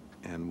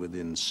 And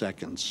within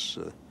seconds,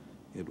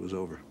 it was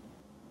over.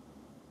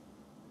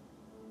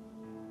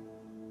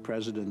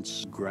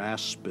 Presidents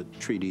grasp at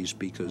treaties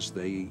because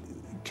they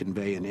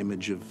convey an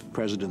image of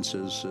presidents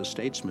as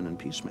statesmen and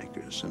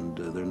peacemakers, and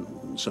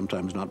they're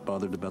sometimes not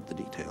bothered about the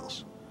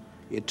details.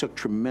 It took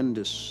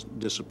tremendous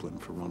discipline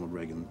for Ronald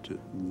Reagan to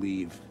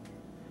leave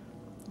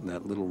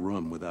that little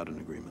room without an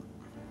agreement.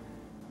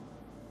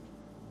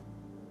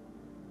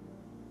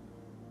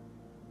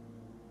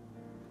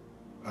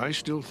 I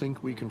still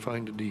think we can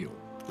find a deal,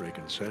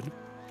 Reagan said.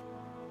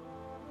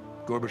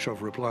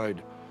 Gorbachev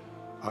replied,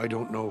 I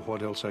don't know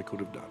what else I could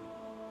have done.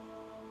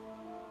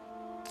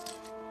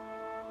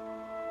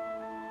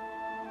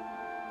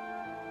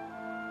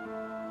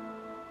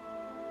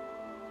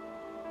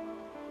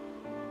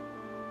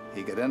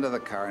 He got into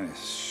the car and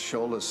his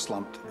shoulders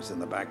slumped. He was in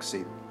the back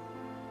seat.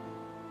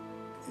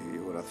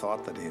 You would have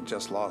thought that he had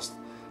just lost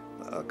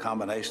a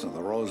combination of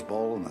the Rose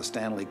Bowl and the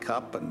Stanley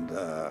Cup and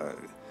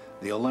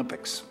the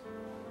Olympics.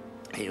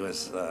 He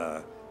was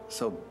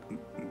so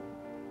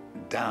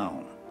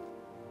down.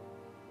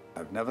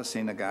 I've never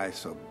seen a guy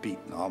so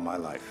beaten all my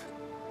life.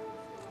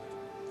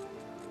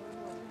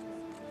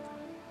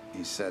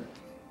 He said,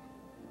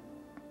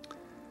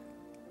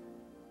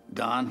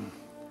 Don,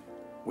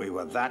 we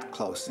were that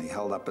close, and he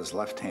held up his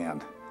left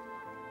hand,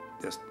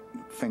 just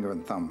finger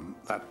and thumb,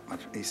 that much.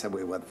 He said,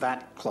 we were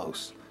that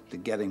close to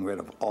getting rid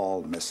of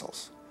all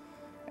missiles.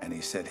 And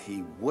he said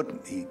he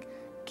wouldn't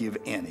give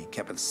in. He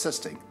kept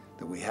insisting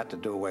that we had to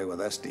do away with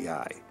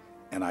SDI,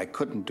 and I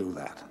couldn't do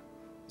that.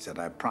 He said,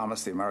 I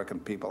promised the American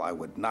people I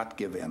would not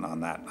give in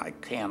on that. I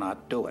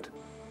cannot do it.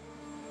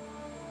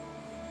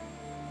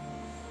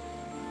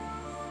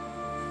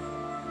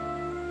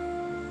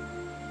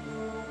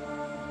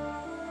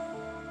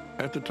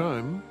 At the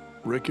time,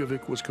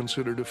 Reykjavik was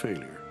considered a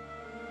failure.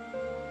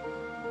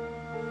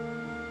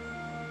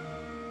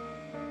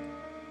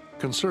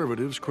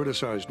 Conservatives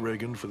criticized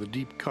Reagan for the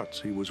deep cuts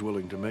he was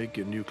willing to make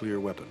in nuclear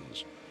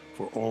weapons,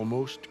 for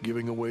almost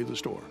giving away the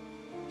store.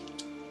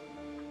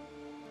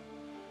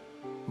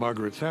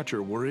 Margaret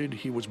Thatcher worried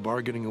he was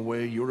bargaining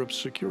away Europe's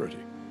security.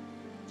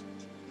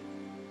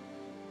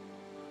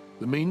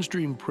 The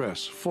mainstream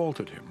press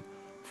faulted him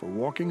for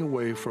walking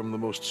away from the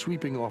most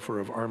sweeping offer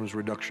of arms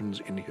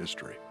reductions in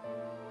history,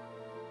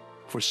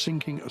 for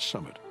sinking a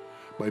summit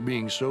by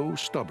being so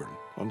stubborn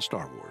on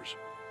Star Wars.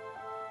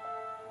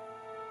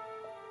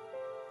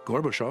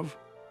 Gorbachev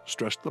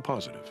stressed the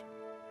positive.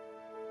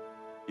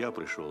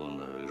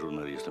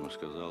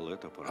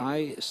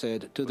 I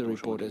said to the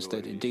reporters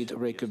that indeed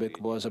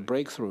Reykjavik was a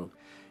breakthrough.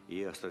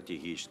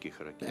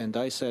 And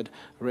I said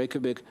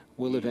Reykjavik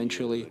will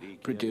eventually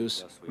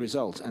produce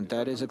results, and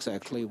that is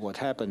exactly what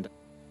happened.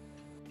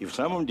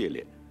 Without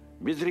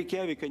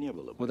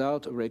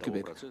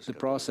Reykjavik, the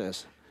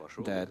process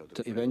that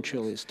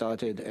eventually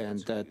started and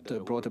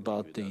that brought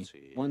about the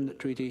one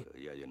treaty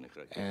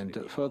and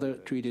further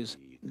treaties,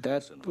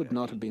 that would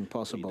not have been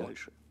possible.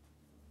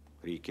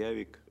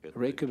 Reykjavik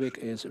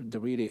is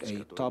really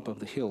a top of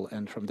the hill,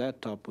 and from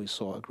that top we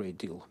saw a great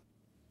deal.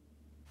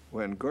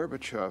 When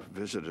Gorbachev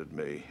visited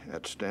me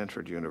at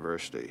Stanford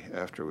University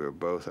after we were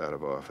both out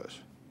of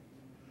office,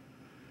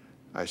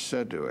 I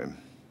said to him,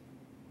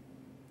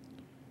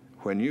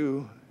 when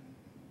you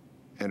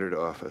entered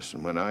office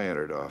and when I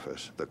entered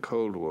office, the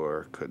Cold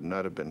War could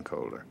not have been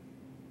colder.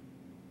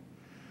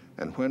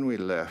 And when we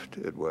left,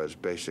 it was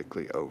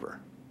basically over.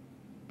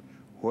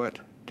 What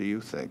do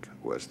you think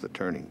was the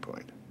turning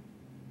point?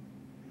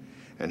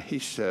 And he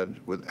said,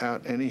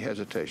 without any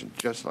hesitation,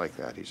 just like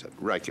that, he said,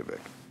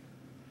 Reykjavik.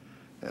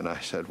 And I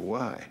said,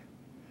 why?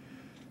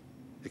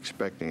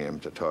 Expecting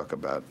him to talk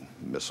about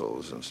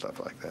missiles and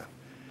stuff like that.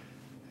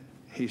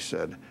 He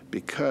said,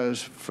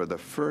 because for the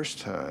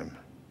first time,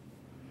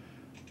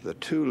 the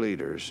two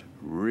leaders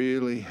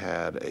really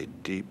had a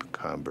deep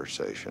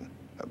conversation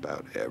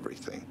about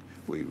everything.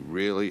 We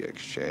really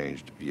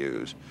exchanged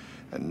views,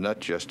 and not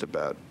just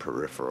about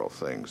peripheral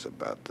things,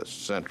 about the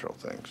central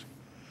things.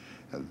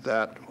 And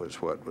that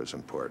was what was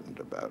important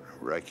about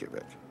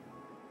Reykjavik.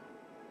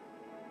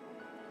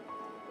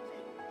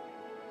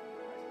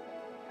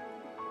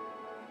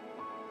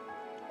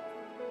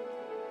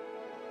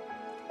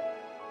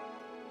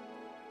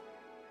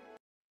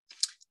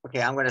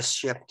 Okay, I'm going to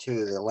shift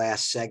to the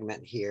last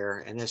segment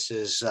here, and this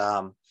is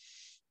going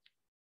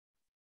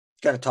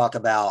to talk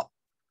about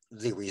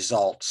the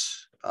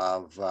results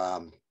of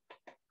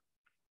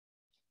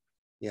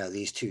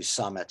these two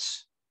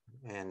summits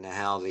and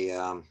how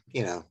the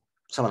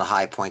some of the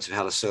high points of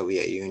how the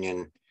Soviet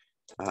Union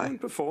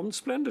performed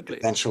splendidly.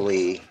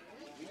 Eventually,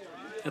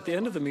 at the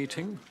end of the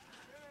meeting,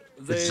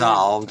 they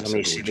dissolved. Let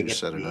me see if we get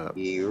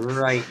the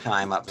right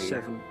time up here.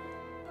 7.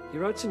 He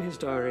writes in his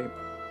diary,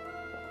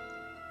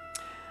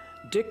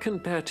 Dick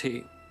and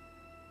Patty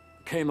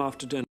came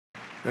after dinner.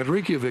 At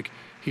Reykjavik,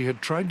 he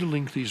had tried to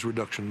link these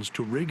reductions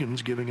to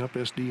Reagan's giving up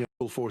SD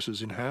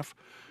forces in half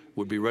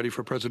would be ready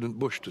for President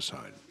Bush to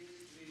sign.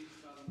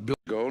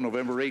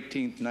 November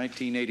 18th,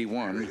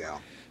 1981,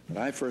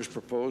 I first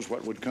proposed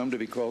what would come to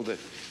be called the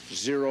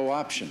zero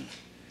option.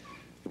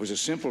 It was a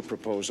simple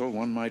proposal,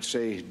 one might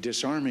say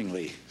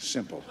disarmingly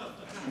simple.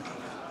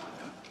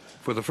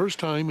 For the first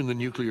time in the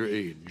nuclear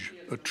age,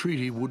 a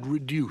treaty would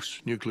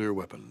reduce nuclear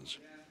weapons.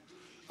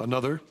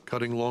 Another,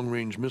 cutting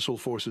long-range missile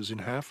forces in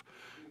half,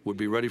 would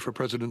be ready for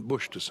President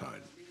Bush to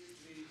sign.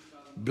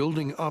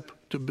 Building up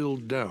to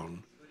build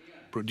down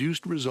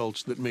produced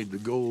results that made the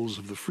goals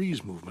of the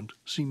freeze movement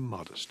seem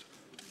modest.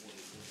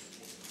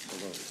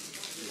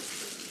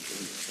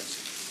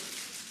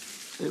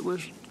 It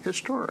was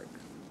historic.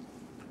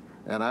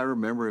 And I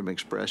remember him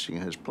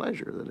expressing his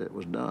pleasure that it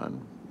was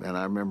done. And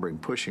I remember him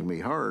pushing me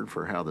hard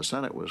for how the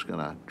Senate was going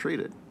to treat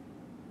it.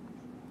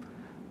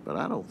 But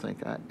I don't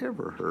think I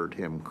ever heard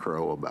him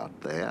crow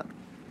about that.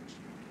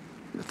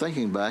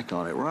 Thinking back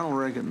on it, Ronald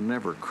Reagan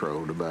never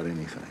crowed about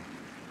anything.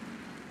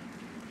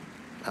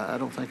 I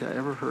don't think I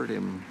ever heard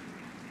him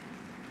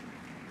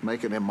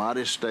making a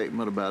modest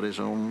statement about his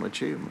own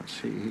achievements.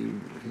 He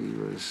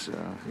was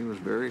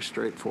very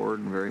straightforward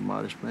and very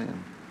modest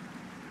man.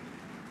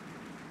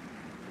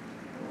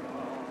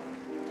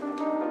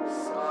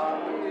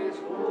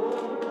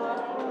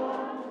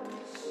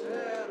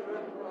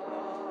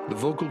 The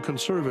vocal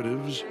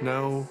conservatives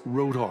now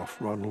wrote off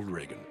Ronald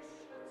Reagan.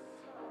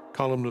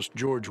 Columnist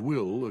George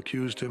Will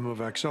accused him of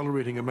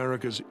accelerating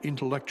America's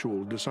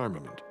intellectual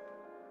disarmament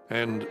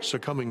and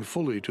succumbing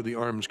fully to the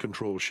arms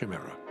control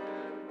chimera.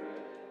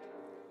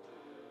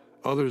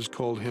 Others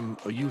called him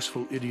a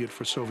useful idiot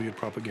for Soviet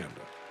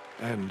propaganda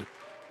and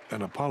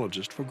an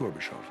apologist for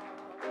Gorbachev.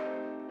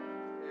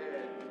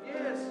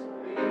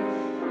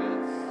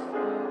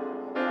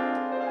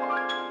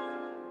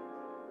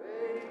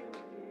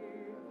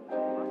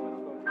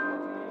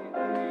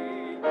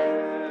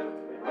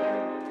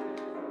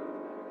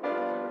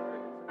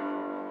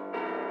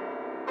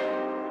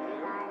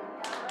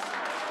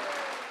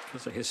 It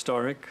was a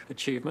historic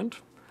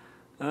achievement,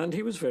 and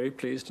he was very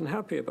pleased and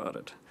happy about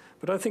it.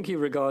 But I think he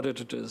regarded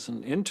it as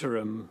an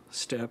interim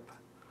step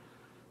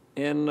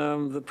in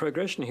the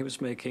progression he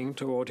was making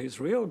toward his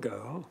real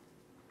goal,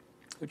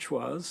 which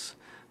was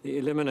the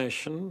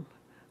elimination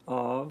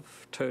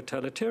of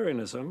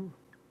totalitarianism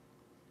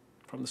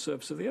from the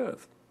surface of the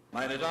earth.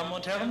 Meine Damen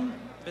und Herren,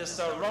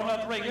 Mr.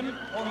 Ronald Reagan und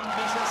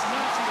Mrs.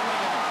 Nancy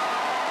Reagan.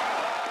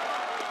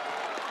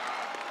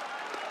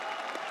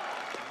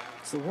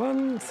 The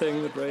one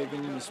thing that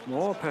Reagan was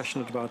more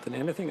passionate about than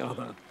anything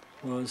other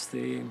was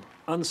the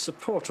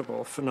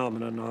unsupportable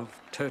phenomenon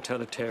of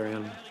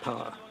totalitarian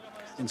power,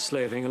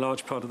 enslaving a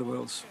large part of the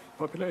world's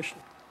population.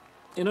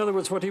 In other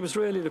words, what he was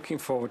really looking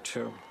forward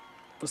to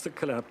was the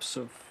collapse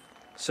of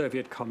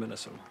Soviet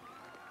communism.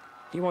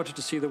 He wanted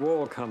to see the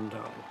wall come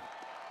down.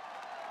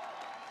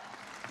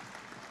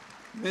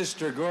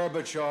 Mr.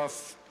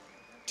 Gorbachev,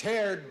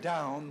 tear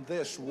down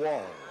this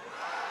wall.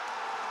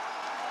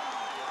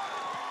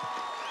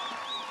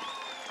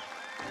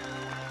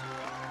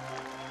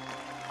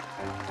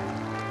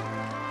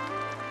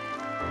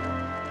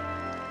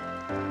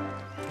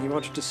 He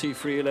wanted to see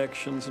free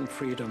elections and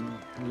freedom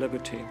and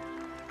liberty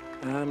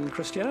and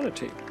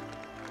Christianity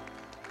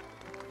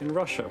in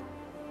Russia.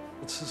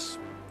 It's as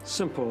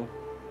simple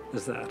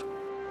as that.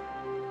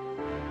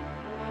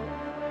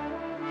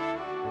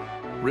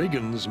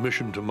 Reagan's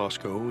mission to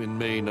Moscow in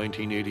May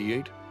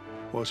 1988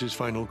 was his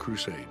final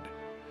crusade.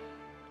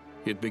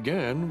 It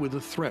began with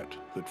a threat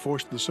that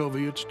forced the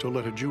Soviets to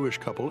let a Jewish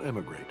couple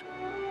emigrate.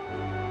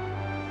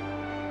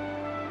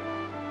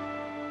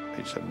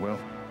 He said, well,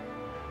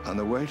 on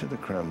the way to the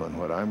Kremlin,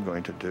 what I'm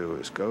going to do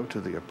is go to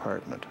the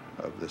apartment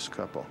of this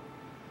couple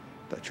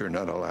that you're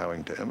not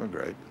allowing to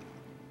immigrate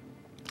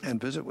and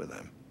visit with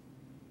them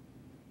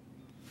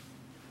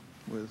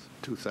with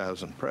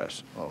 2,000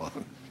 press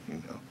along,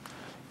 you know.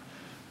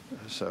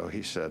 So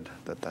he said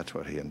that that's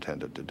what he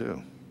intended to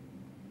do.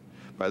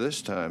 By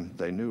this time,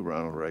 they knew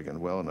Ronald Reagan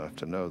well enough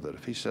to know that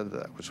if he said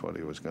that was what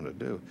he was going to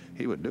do,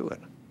 he would do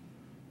it.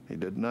 He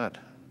did not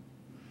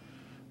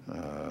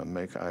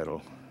make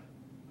idle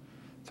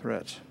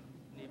threats.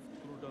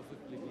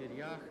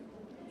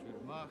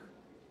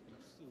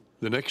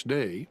 The next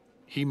day,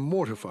 he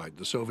mortified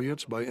the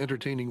Soviets by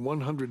entertaining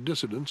 100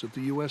 dissidents at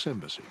the U.S.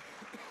 Embassy.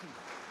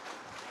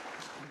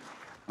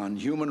 On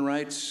human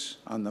rights,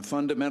 on the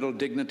fundamental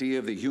dignity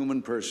of the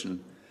human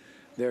person,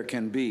 there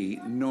can be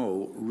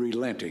no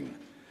relenting.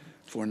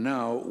 For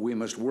now, we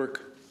must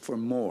work for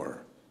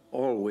more,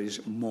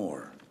 always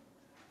more.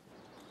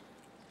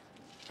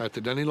 At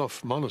the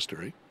Danilov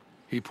Monastery,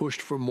 he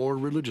pushed for more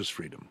religious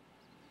freedom.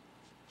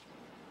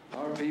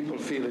 Our people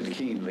feel it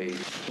keenly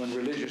when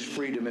religious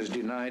freedom is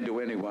denied to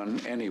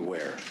anyone,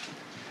 anywhere.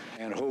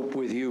 And hope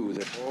with you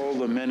that all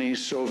the many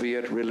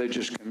Soviet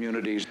religious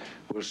communities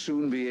will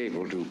soon be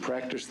able to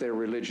practice their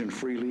religion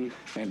freely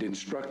and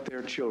instruct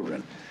their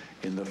children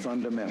in the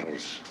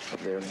fundamentals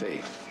of their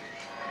faith.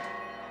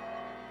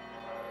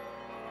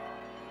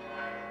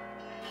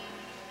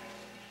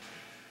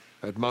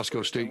 At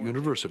Moscow State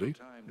University,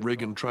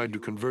 Reagan tried to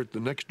convert the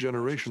next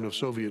generation of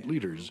Soviet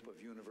leaders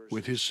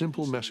with his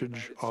simple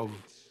message of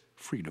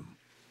freedom.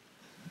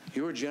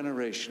 Your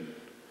generation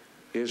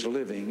is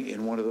living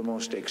in one of the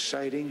most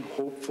exciting,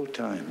 hopeful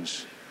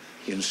times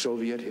in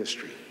Soviet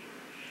history.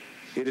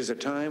 It is a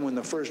time when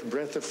the first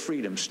breath of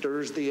freedom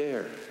stirs the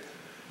air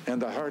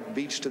and the heart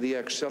beats to the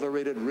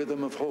accelerated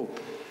rhythm of hope,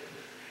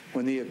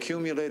 when the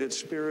accumulated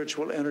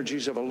spiritual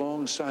energies of a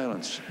long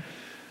silence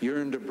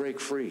yearn to break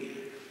free.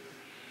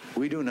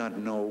 We do not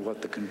know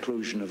what the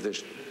conclusion of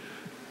this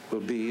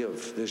will be,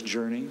 of this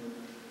journey,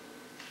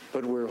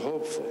 but we're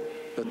hopeful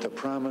that the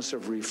promise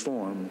of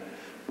reform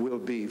will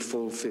be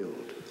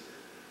fulfilled.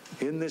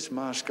 In this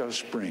Moscow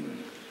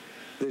spring,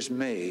 this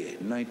May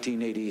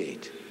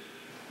 1988,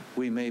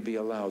 we may be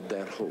allowed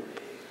that hope.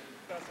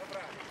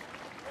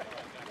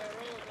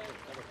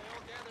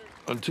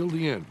 Until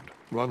the end,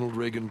 Ronald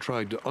Reagan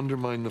tried to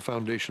undermine the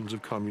foundations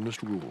of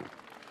communist rule,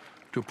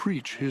 to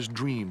preach his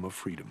dream of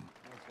freedom.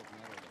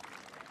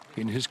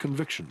 In his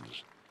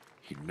convictions,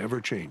 he never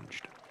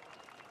changed.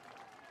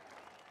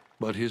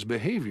 But his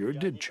behavior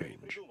did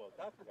change.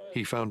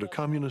 He found a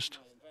communist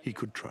he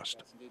could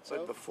trust.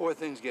 But before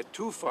things get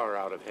too far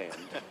out of hand,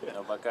 I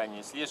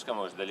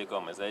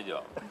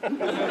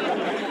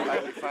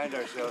would find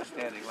ourselves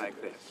standing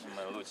like this.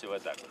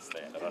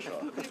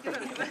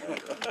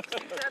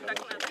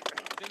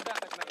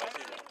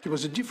 He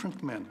was a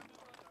different man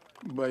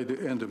by the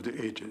end of the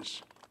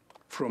 80s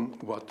from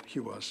what he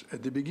was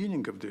at the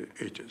beginning of the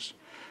 80s.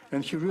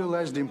 And he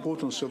realized the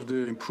importance of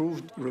the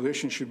improved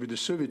relationship with the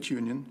Soviet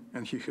Union,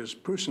 and he has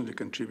personally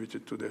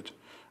contributed to that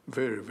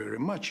very, very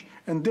much.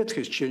 And that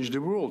has changed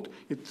the world.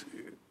 It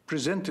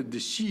presented the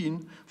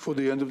scene for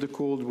the end of the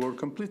Cold War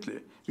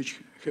completely, which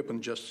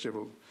happened just a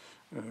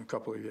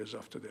couple of years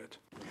after that.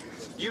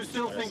 You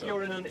still think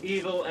you're in an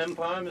evil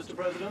empire, Mr.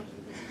 President?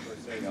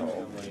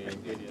 No.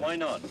 Why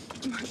not?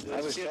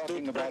 I was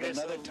talking about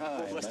another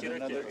time and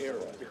another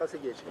era.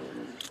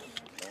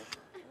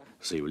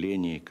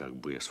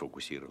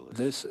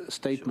 This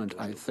statement,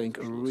 I think,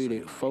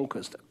 really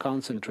focused,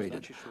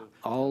 concentrated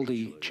all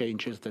the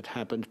changes that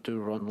happened to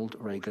Ronald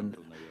Reagan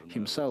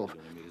himself.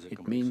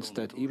 It means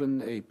that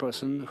even a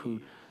person who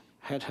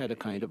had a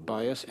kind of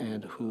bias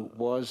and who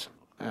was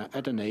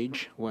at an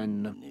age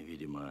when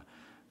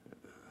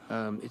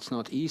it's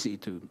not easy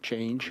to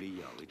change,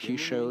 he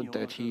showed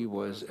that he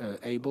was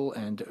able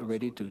and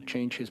ready to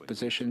change his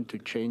position, to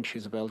change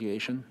his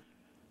evaluation.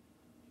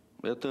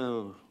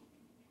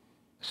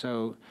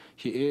 So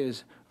he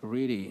is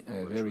really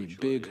a very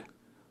big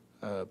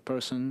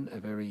person, a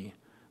very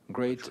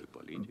great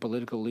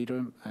political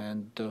leader,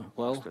 and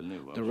well,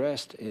 the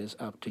rest is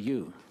up to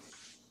you.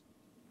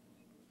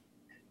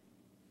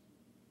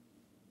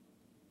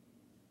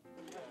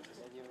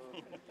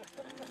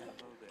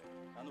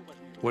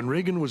 When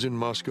Reagan was in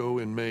Moscow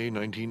in May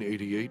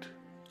 1988,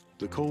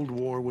 the Cold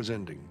War was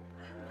ending.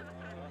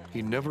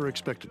 He never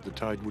expected the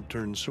tide would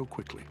turn so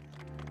quickly.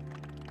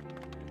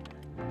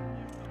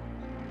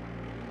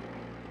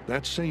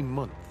 That same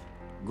month,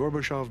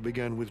 Gorbachev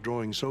began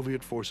withdrawing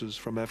Soviet forces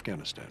from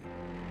Afghanistan.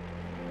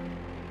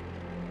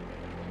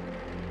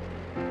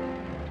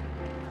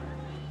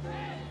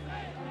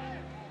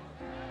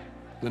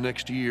 The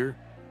next year,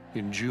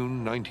 in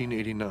June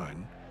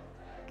 1989,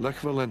 Lech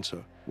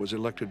Walesa was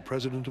elected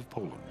president of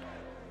Poland.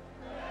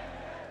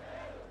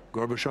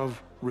 Gorbachev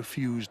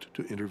refused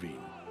to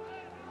intervene.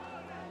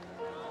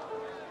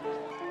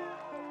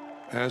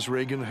 As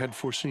Reagan had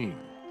foreseen,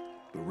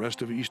 the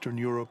rest of Eastern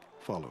Europe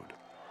followed.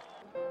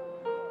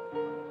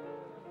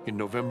 In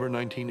November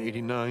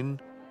 1989,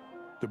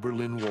 the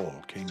Berlin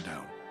Wall came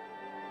down.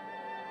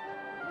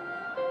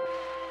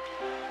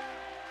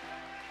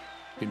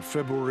 In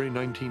February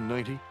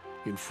 1990,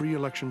 in free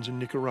elections in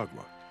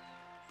Nicaragua,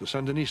 the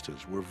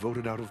Sandinistas were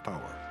voted out of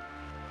power.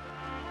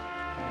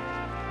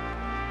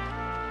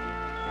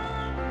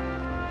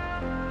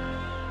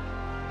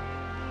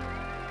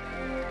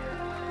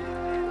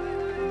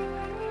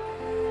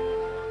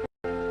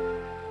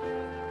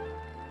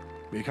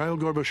 Mikhail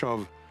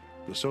Gorbachev,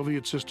 the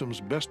Soviet system's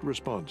best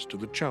response to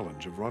the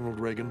challenge of Ronald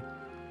Reagan,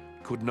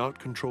 could not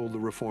control the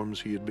reforms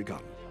he had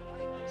begun.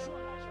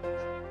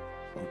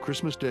 On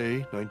Christmas Day,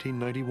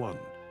 1991,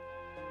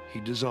 he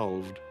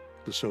dissolved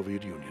the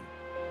Soviet Union.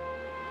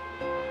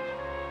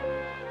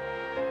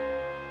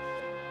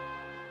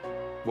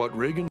 What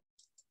Reagan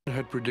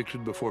had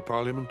predicted before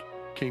Parliament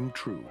came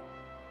true.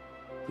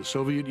 The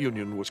Soviet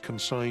Union was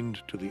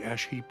consigned to the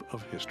ash heap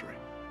of history.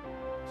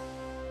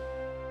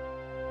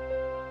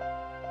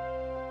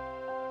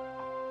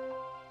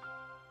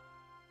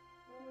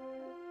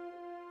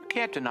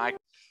 Can't deny.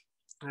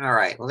 All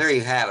right, well, there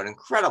you have it.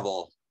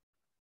 Incredible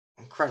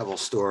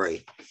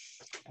story,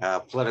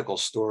 political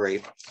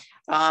story.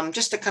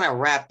 Just to kind of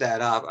wrap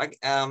that up,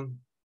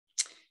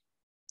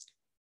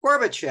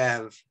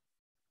 Gorbachev,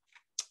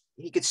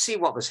 he could see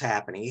what was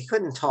happening. He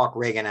couldn't talk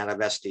Reagan out of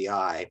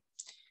SDI,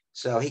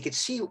 so he could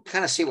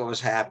kind of see what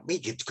was happening.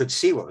 He could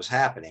see what was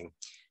happening,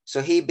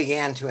 so he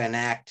began to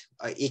enact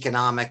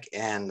economic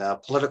and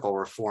political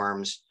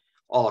reforms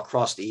all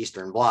across the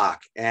Eastern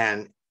Bloc.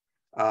 And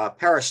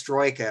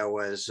perestroika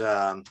was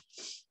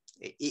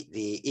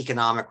the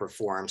economic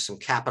reforms, some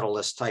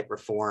capitalist type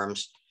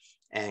reforms,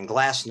 and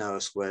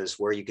glasnost was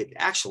where you could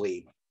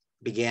actually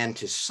begin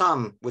to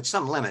with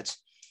some limits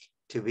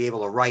to be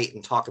able to write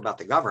and talk about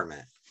the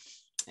government,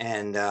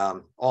 and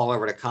all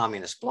over the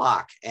communist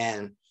bloc.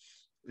 And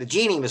the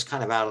genie was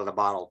kind of out of the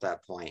bottle at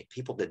that point.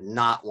 People did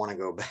not want to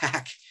go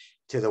back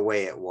to the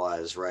way it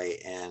was,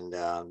 right? And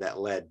that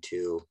led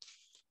to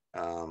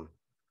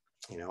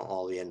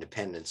all the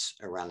independence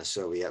around the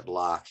Soviet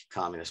bloc,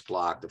 communist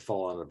bloc, the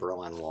fall of the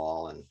Berlin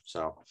Wall. And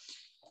so,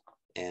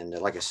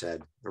 like I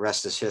said, the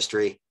rest is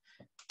history.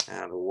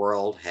 The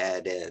world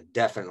had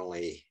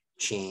definitely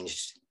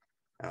changed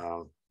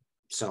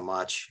so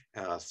much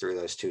through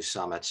those two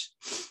summits.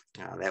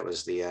 That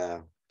was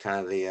the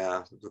kind of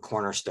the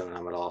cornerstone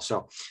of it all.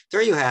 So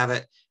there you have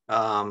it.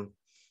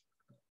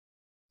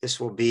 This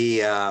will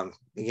be,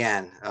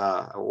 again,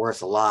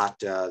 worth a lot,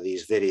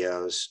 these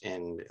videos,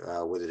 and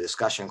with the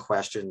discussion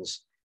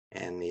questions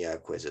and the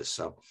quizzes.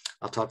 So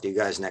I'll talk to you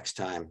guys next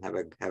time. Have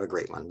a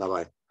great one.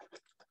 Bye-bye.